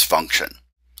phase function.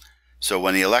 So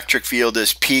when the electric field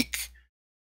is peak,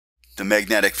 the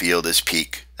magnetic field is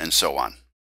peak, and so on.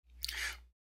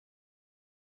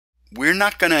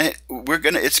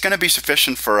 It's going to be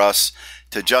sufficient for us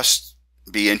to just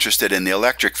be interested in the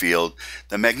electric field.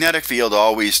 The magnetic field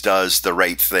always does the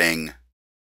right thing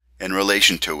in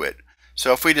relation to it.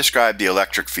 So if we describe the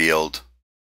electric field,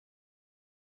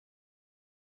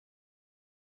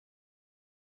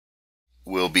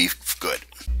 we'll be good.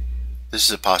 This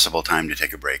is a possible time to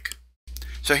take a break.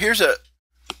 So here's a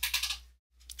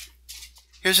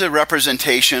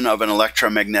representation of an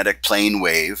electromagnetic plane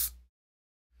wave,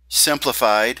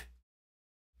 simplified,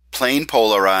 plane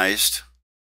polarized,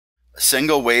 a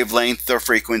single wavelength or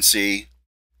frequency,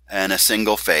 and a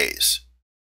single phase.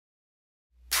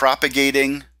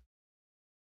 Propagating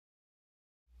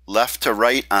left to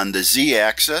right on the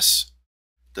z-axis,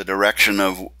 the direction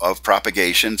of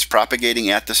propagation. It's propagating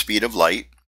at the speed of light.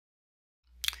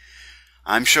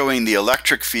 I'm showing the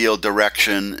electric field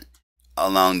direction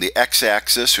along the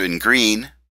x-axis in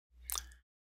green.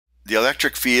 The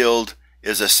electric field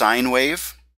is a sine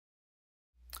wave.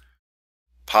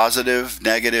 Positive,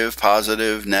 negative,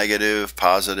 positive, negative,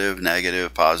 positive,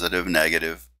 negative, positive,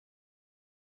 negative.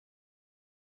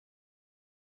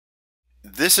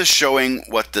 This is showing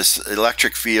what this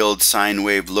electric field sine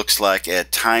wave looks like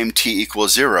at time t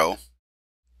equals 0.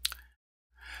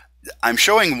 I'm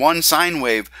showing one sine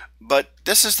wave, but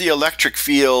this is the electric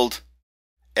field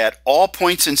at all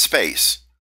points in space,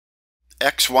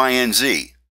 x, y, and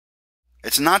z.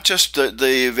 It's not just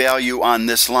the value on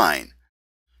this line.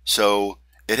 So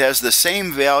it has the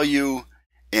same value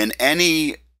in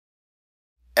any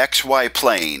xy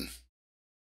plane.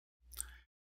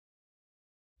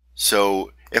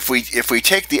 So if we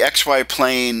take the xy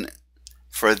plane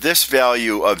for this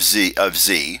value of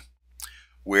z,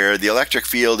 where the electric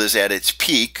field is at its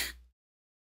peak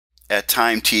at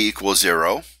time t equals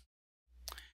 0,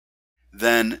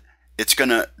 then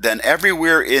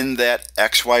everywhere in that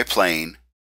xy plane,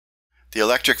 the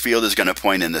electric field is going to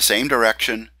point in the same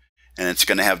direction, and it's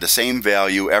going to have the same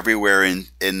value everywhere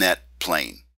in that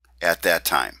plane at that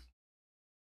time.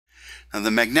 Now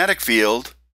the magnetic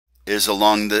field is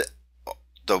along the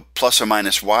plus or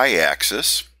minus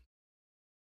y-axis.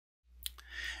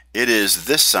 It is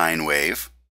this sine wave,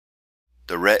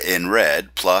 in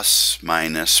red, plus,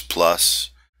 minus,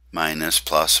 plus, minus,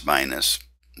 plus, minus,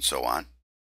 and so on.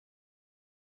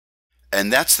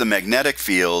 And that's the magnetic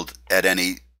field at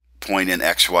any point in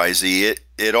xyz.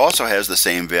 It also has the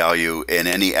same value in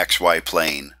any xy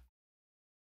plane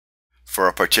for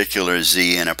a particular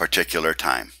z in a particular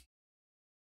time.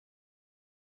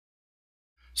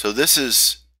 So this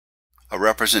is a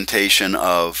representation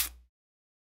of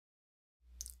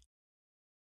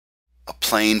a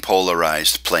plane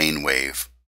polarized plane wave,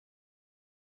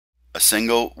 a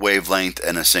single wavelength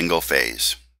and a single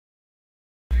phase.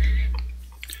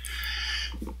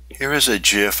 Here is a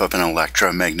GIF of an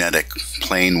electromagnetic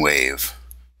plane wave,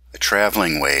 a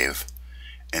traveling wave,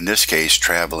 in this case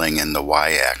traveling in the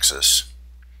y-axis.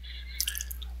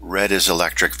 Red is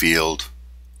electric field,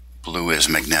 blue is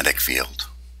magnetic field.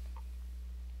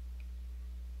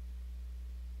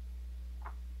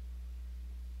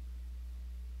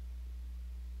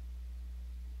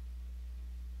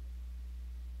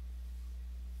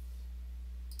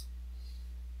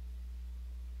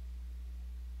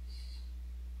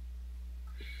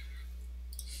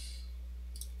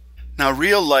 Now,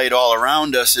 real light all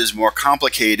around us is more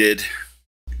complicated.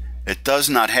 It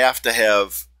does not have to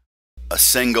have a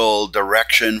single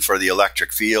direction for the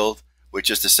electric field, which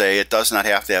is to say it does not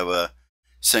have to have a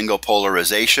single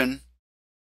polarization.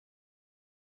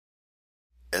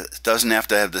 It doesn't have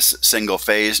to have this single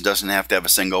phase, doesn't have to have a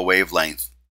single wavelength.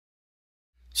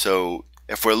 So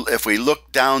if we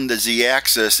look down the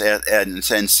z-axis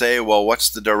and say, well, what's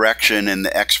the direction in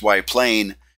the xy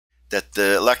plane that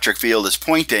the electric field is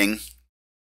pointing?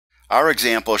 Our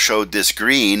example showed this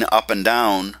green up and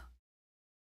down,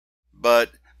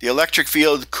 but the electric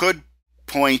field could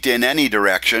point in any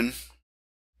direction.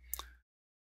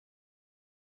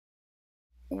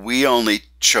 We only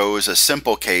chose a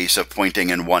simple case of pointing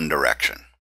in one direction.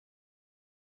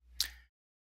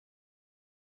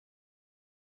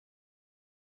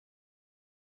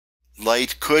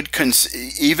 Light could,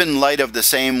 even light of the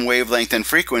same wavelength and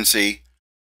frequency,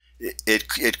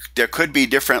 there could be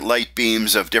different light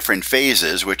beams of different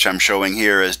phases, which I'm showing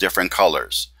here as different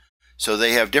colors. So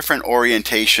they have different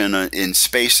orientation in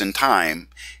space and time,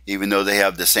 even though they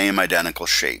have the same identical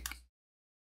shape.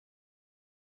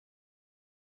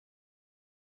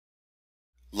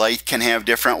 Light can have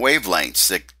different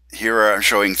wavelengths. Here I'm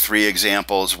showing 3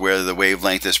 examples where the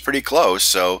wavelength is pretty close,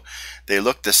 so they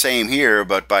look the same here,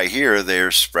 but by here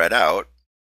they're spread out.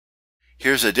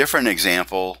 Here's a different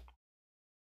example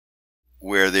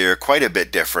where they're quite a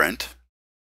bit different.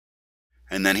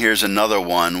 And then here's another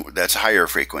one that's higher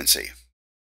frequency.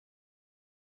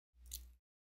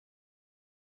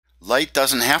 Light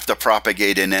doesn't have to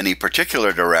propagate in any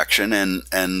particular direction,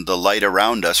 and the light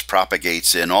around us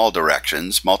propagates in all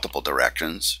directions, multiple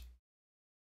directions.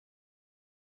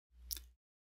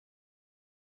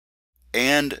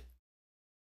 And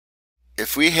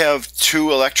if we have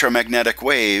 2 electromagnetic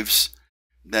waves,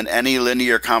 then any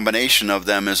linear combination of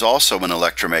them is also an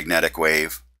electromagnetic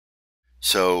wave.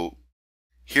 So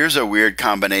here's a weird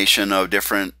combination of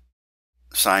different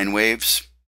sine waves,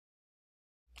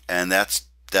 and that's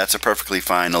a perfectly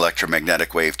fine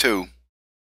electromagnetic wave too.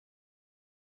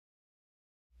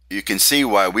 You can see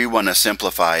why we want to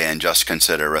simplify and just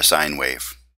consider a sine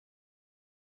wave.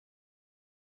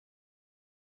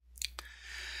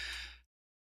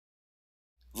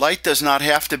 Light does not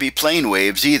have to be plane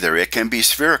waves either. It can be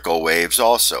spherical waves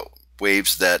also.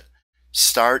 Waves that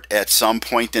start at some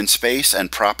point in space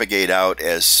and propagate out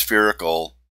as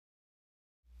spherical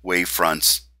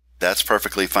wavefronts. That's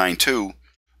perfectly fine too.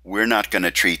 We're not going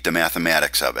to treat the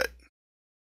mathematics of it.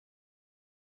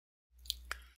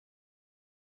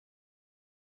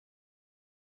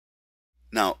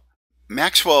 Now,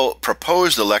 Maxwell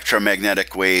proposed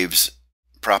electromagnetic waves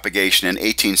propagation in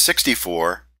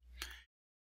 1864,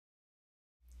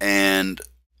 and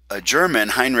a German,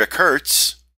 Heinrich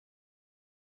Hertz,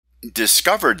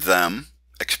 discovered them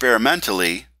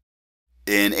experimentally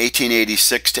in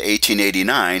 1886 to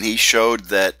 1889, he showed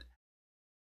that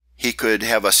he could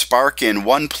have a spark in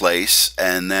one place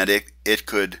and that it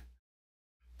could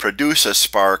produce a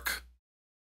spark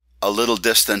a little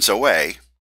distance away.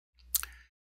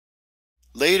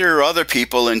 Later, other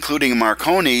people, including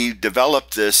Marconi,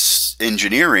 developed this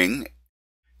engineering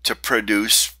to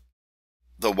produce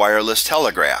the wireless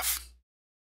telegraph,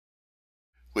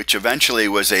 which eventually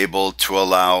was able to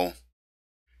allow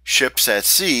ships at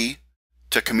sea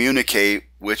to communicate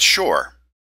with shore.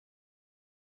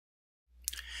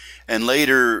 And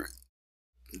later,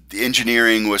 the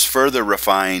engineering was further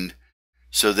refined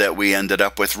so that we ended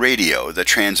up with radio, the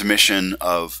transmission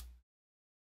of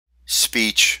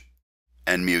speech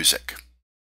and music.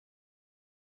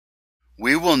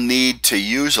 We will need to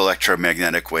use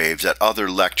electromagnetic waves at other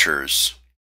lectures,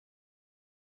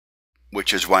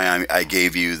 which is why I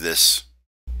gave you this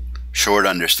short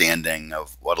understanding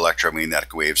of what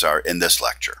electromagnetic waves are in this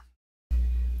lecture.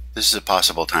 This is a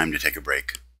possible time to take a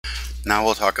break. Now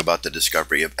we'll talk about the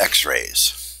discovery of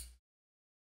X-rays.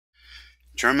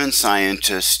 German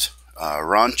scientist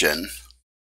Röntgen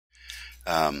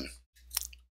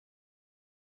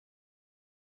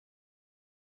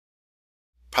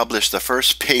published the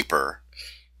first paper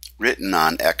written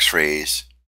on X-rays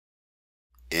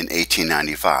in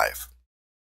 1895.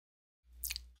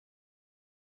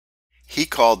 He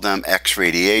called them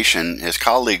X-radiation. His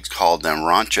colleagues called them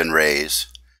Röntgen rays.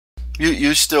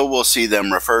 You still will see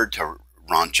them referred to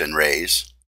Röntgen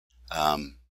rays,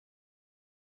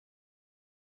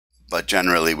 but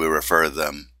generally we refer to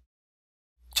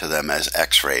them as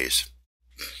X-rays.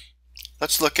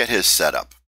 Let's look at his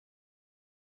setup.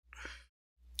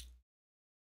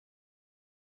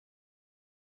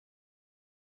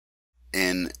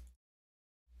 In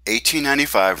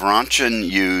 1895, Röntgen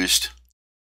used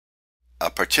a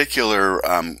particular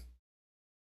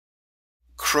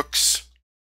Crookes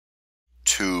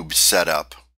tube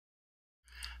setup,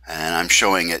 and I'm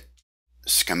showing it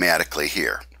schematically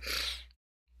here.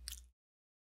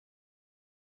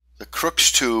 The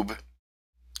Crookes tube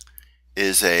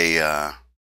is a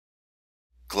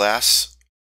glass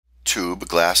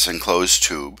enclosed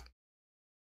tube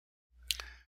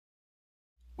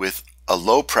with a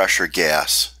low pressure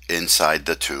gas inside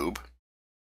the tube.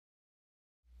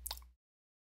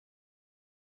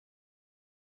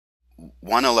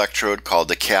 One electrode called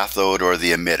the cathode or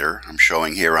the emitter, I'm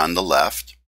showing here on the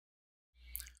left.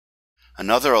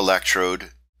 Another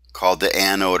electrode called the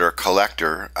anode or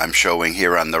collector, I'm showing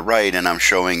here on the right, and I'm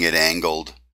showing it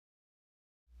angled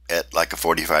at like a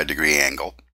 45-degree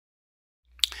angle.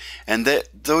 And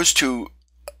those two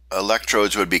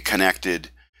electrodes would be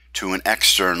connected to an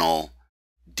external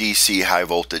DC high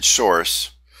voltage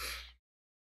source,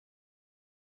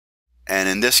 and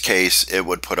in this case it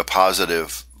would put a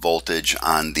positive voltage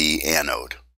on the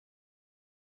anode.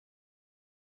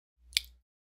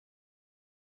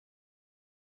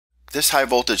 This high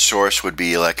voltage source would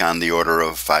be like on the order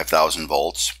of 5,000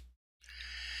 volts,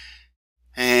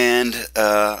 and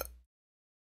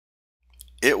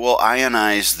it will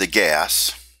ionize the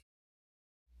gas.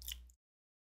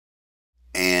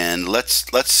 And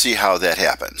let's see how that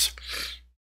happens.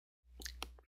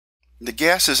 The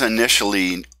gas is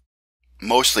initially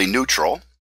mostly neutral,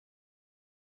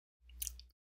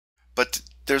 but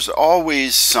there's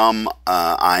always some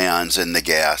ions in the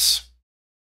gas.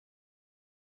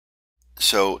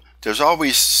 So there's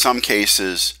always some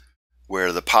cases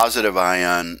where the positive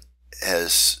ion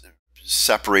has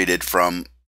separated from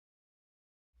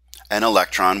an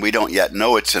electron. We don't yet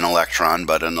know it's an electron,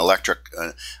 but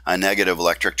a negative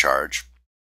electric charge.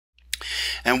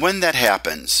 And when that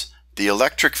happens, the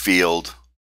electric field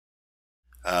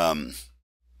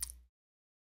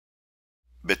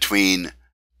between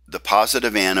the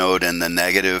positive anode and the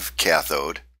negative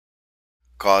cathode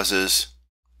causes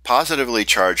positively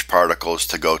charged particles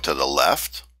to go to the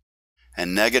left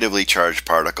and negatively charged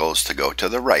particles to go to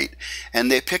the right.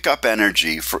 And they pick up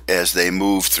energy as they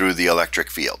move through the electric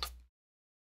field.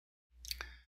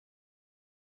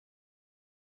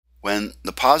 When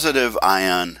the positive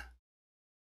ion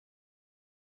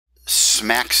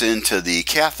smacks into the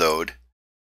cathode,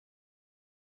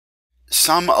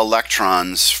 some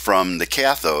electrons from the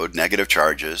cathode, negative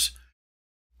charges,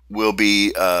 will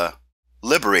be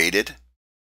liberated,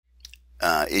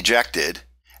 ejected,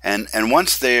 and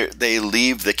once they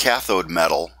leave the cathode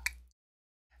metal,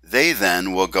 they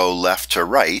then will go left to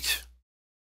right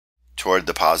toward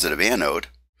the positive anode,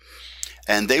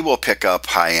 and they will pick up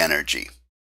high energy.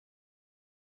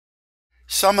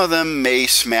 Some of them may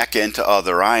smack into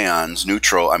other ions,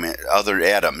 neutral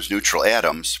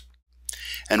atoms,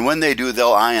 and when they do,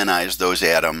 they'll ionize those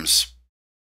atoms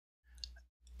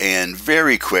and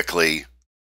very quickly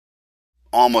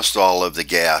almost all of the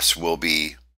gas will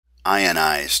be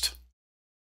ionized,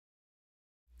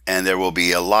 and there will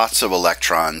be lots of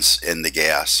electrons in the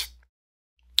gas,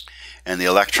 and the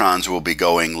electrons will be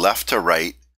going left to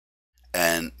right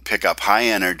and pick up high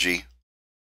energy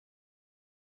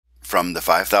from the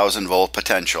 5,000 volt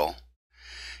potential,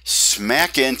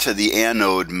 smack into the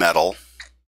anode metal,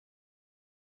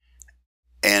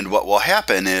 and what will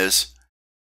happen is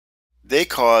they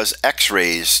cause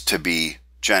X-rays to be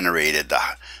generated.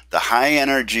 The high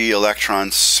energy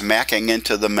electrons smacking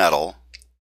into the metal,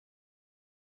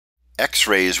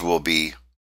 X-rays will be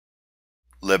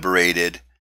liberated,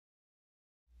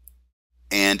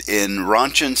 and in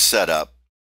Rontgen's setup,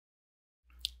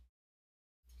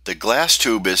 the glass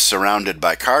tube is surrounded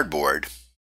by cardboard,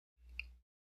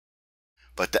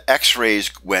 but the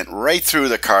X-rays went right through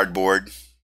the cardboard,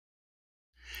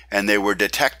 and they were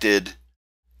detected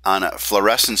on a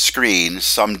fluorescent screen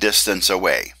some distance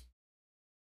away.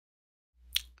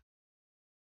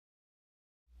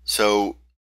 So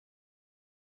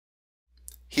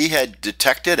he had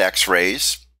detected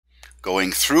X-rays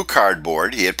going through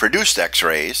cardboard. He had produced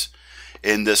X-rays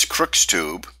in this Crookes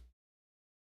tube,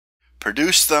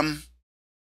 produced them,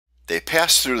 they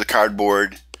passed through the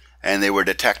cardboard, and they were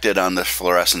detected on the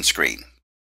fluorescent screen.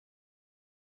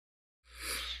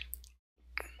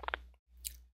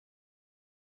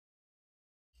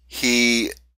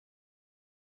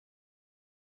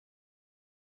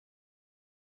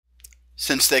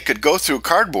 Since they could go through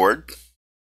cardboard,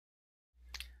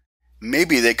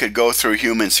 maybe they could go through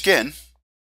human skin,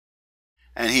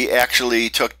 and he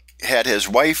actually had his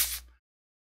wife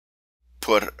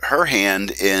put her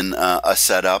hand in a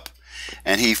setup,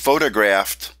 and he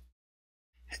photographed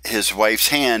his wife's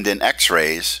hand in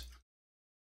X-rays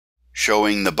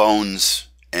showing the bones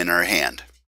in her hand.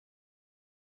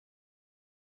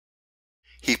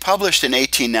 He published in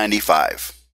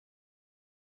 1895.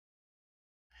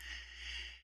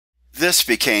 This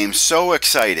became so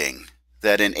exciting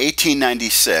that in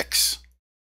 1896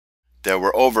 there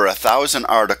were over 1,000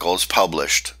 articles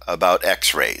published about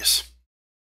X-rays.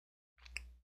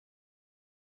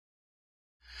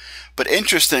 But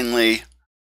interestingly,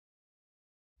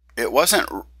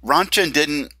 Rontgen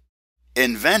didn't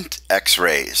invent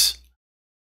X-rays.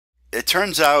 It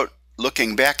turns out,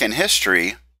 looking back in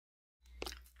history,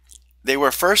 they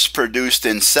were first produced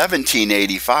in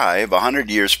 1785, 100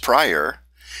 years prior,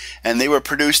 and they were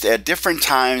produced at different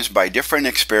times by different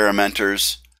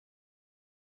experimenters,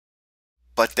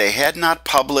 but they had not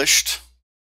published,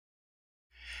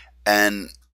 and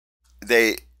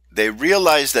they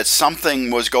realized that something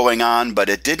was going on, but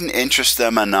it didn't interest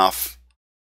them enough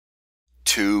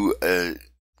to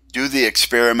do the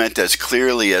experiment as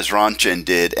clearly as Rontgen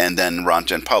did, and then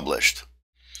Rontgen published.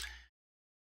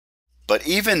 But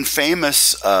even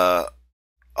famous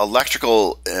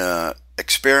electrical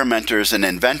experimenters and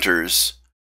inventors,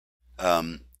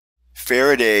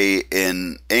 Faraday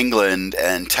in England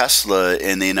and Tesla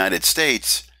in the United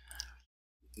States,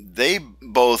 they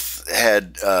both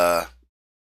had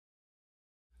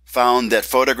found that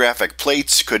photographic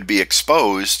plates could be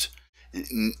exposed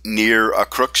near a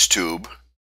Crookes tube,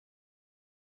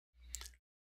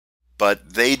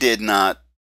 but they did not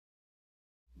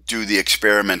do the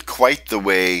experiment quite the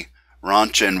way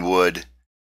Rontgen would,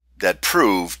 that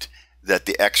proved that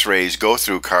the X-rays go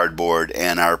through cardboard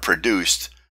and are produced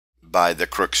by the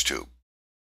Crookes tube.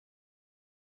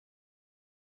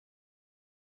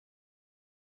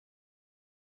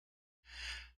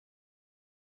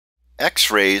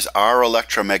 X-rays are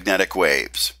electromagnetic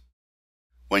waves.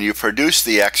 When you produce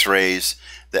the X-rays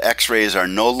are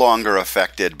no longer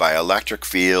affected by electric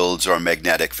fields or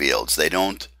magnetic fields.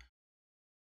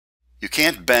 You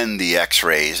can't bend the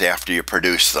X-rays after you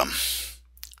produce them.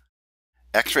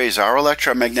 X-rays are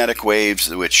electromagnetic waves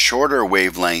with shorter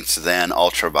wavelengths than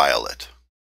ultraviolet.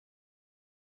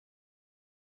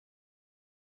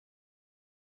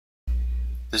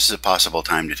 This is a possible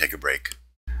time to take a break.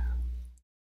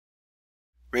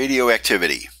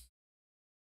 Radioactivity.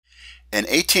 In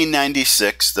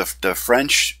 1896, the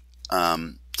French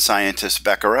scientist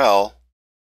Becquerel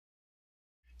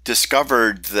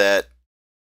discovered that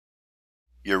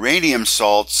uranium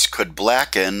salts could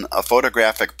blacken a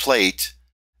photographic plate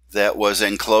that was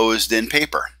enclosed in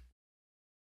paper.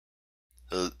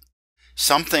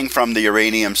 Something from the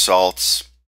uranium salts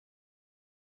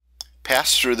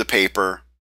passed through the paper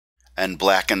and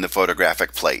blackened the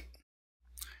photographic plate.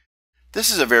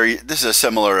 This is a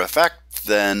similar effect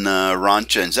than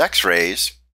Rontgen's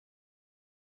X-rays,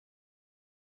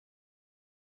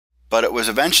 but it was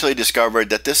eventually discovered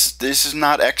that this is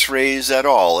not X-rays at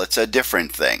all. It's a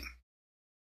different thing.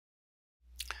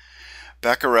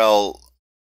 Becquerel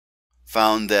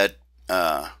found that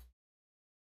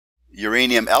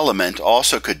uranium element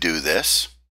also could do this,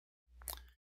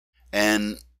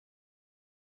 and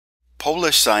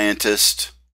Polish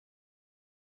scientist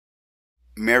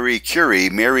Marie Curie,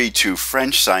 married to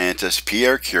French scientist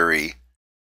Pierre Curie,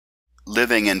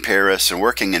 living in Paris and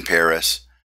working in Paris,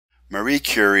 Marie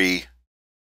Curie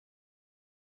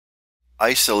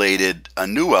isolated a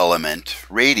new element,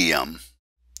 radium,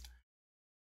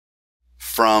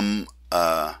 from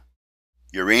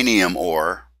uranium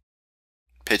ore,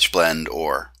 pitchblende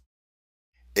ore,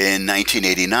 in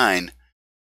 1989.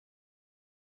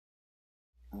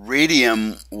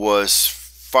 Radium was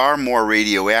far more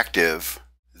radioactive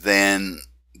than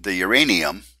the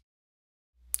uranium,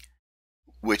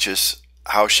 which is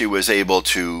how she was able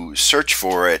to search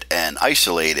for it and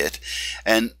isolate it.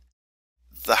 And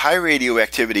the high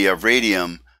radioactivity of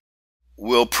radium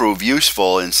will prove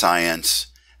useful in science,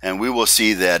 and we will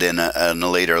see that in a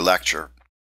later lecture.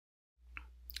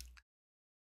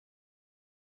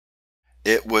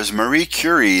 It was Marie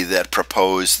Curie that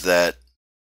proposed that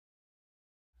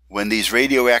when these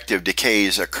radioactive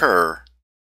decays occur,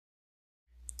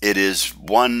 it is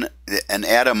an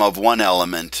atom of one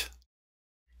element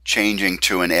changing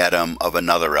to an atom of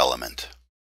another element.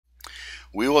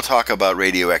 We will talk about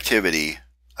radioactivity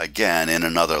again in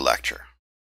another lecture.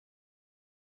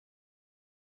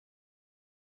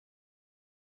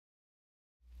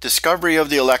 Discovery of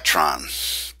the electron.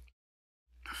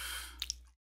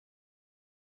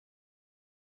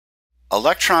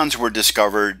 Electrons were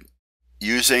discovered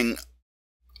using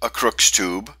a Crookes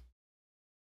tube,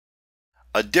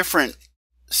 a different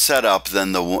setup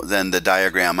than the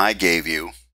diagram I gave you.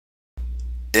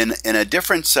 In a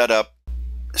different setup,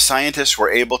 scientists were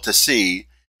able to see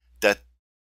that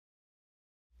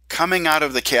coming out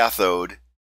of the cathode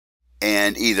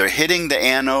and either hitting the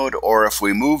anode, or if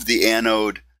we move the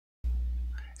anode,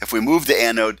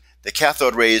 the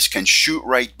cathode rays can shoot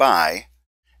right by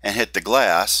and hit the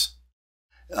glass.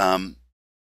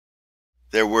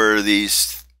 There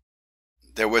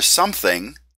was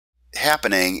something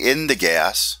happening in the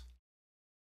gas,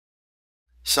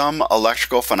 some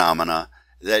electrical phenomena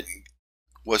that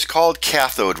was called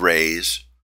cathode rays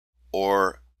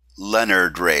or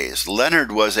Leonard rays.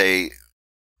 Leonard was a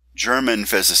German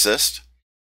physicist,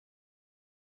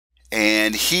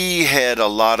 and he had a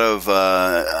lot of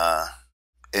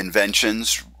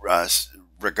inventions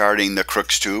regarding the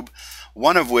Crookes tube,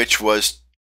 one of which was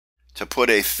to put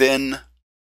a thin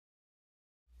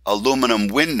aluminum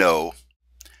window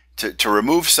to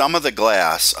remove some of the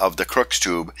glass of the Crookes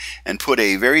tube and put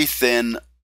a very thin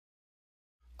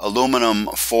aluminum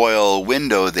foil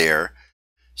window there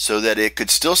so that it could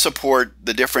still support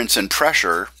the difference in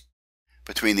pressure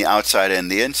between the outside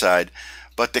and the inside,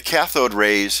 but the cathode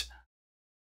rays,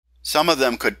 some of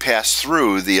them could pass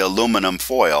through the aluminum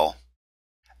foil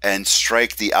and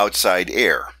strike the outside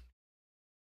air.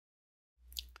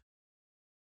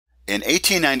 In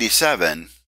 1897,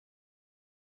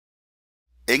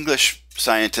 English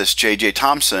scientist J.J.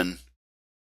 Thomson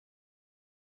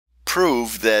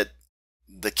proved that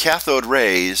the cathode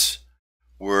rays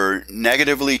were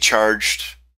negatively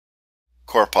charged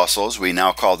corpuscles. We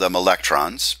now call them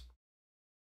electrons.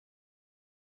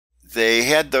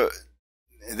 They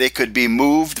could be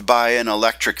moved by an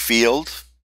electric field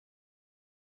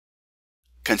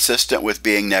consistent with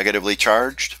being negatively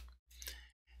charged.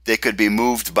 They could be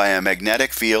moved by a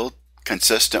magnetic field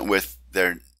consistent with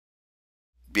their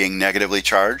being negatively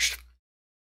charged.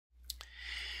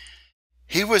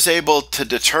 He was able to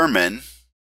determine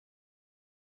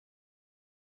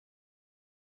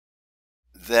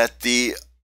that the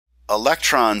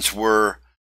electrons were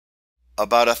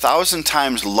about 1,000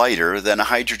 times lighter than a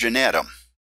hydrogen atom.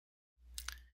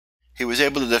 He was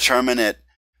able to determine it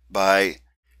by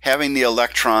having the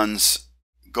electrons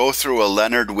go through a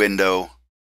Leonard window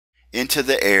into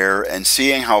the air and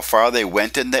seeing how far they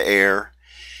went in the air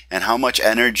and how much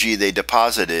energy they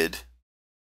deposited.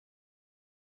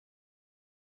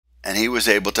 And he was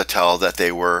able to tell that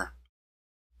they were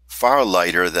far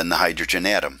lighter than the hydrogen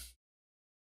atom.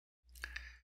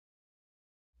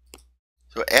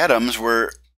 So atoms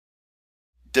were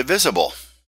divisible.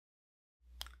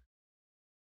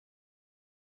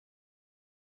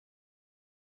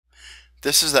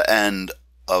 This is the end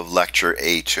of lecture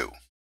A2.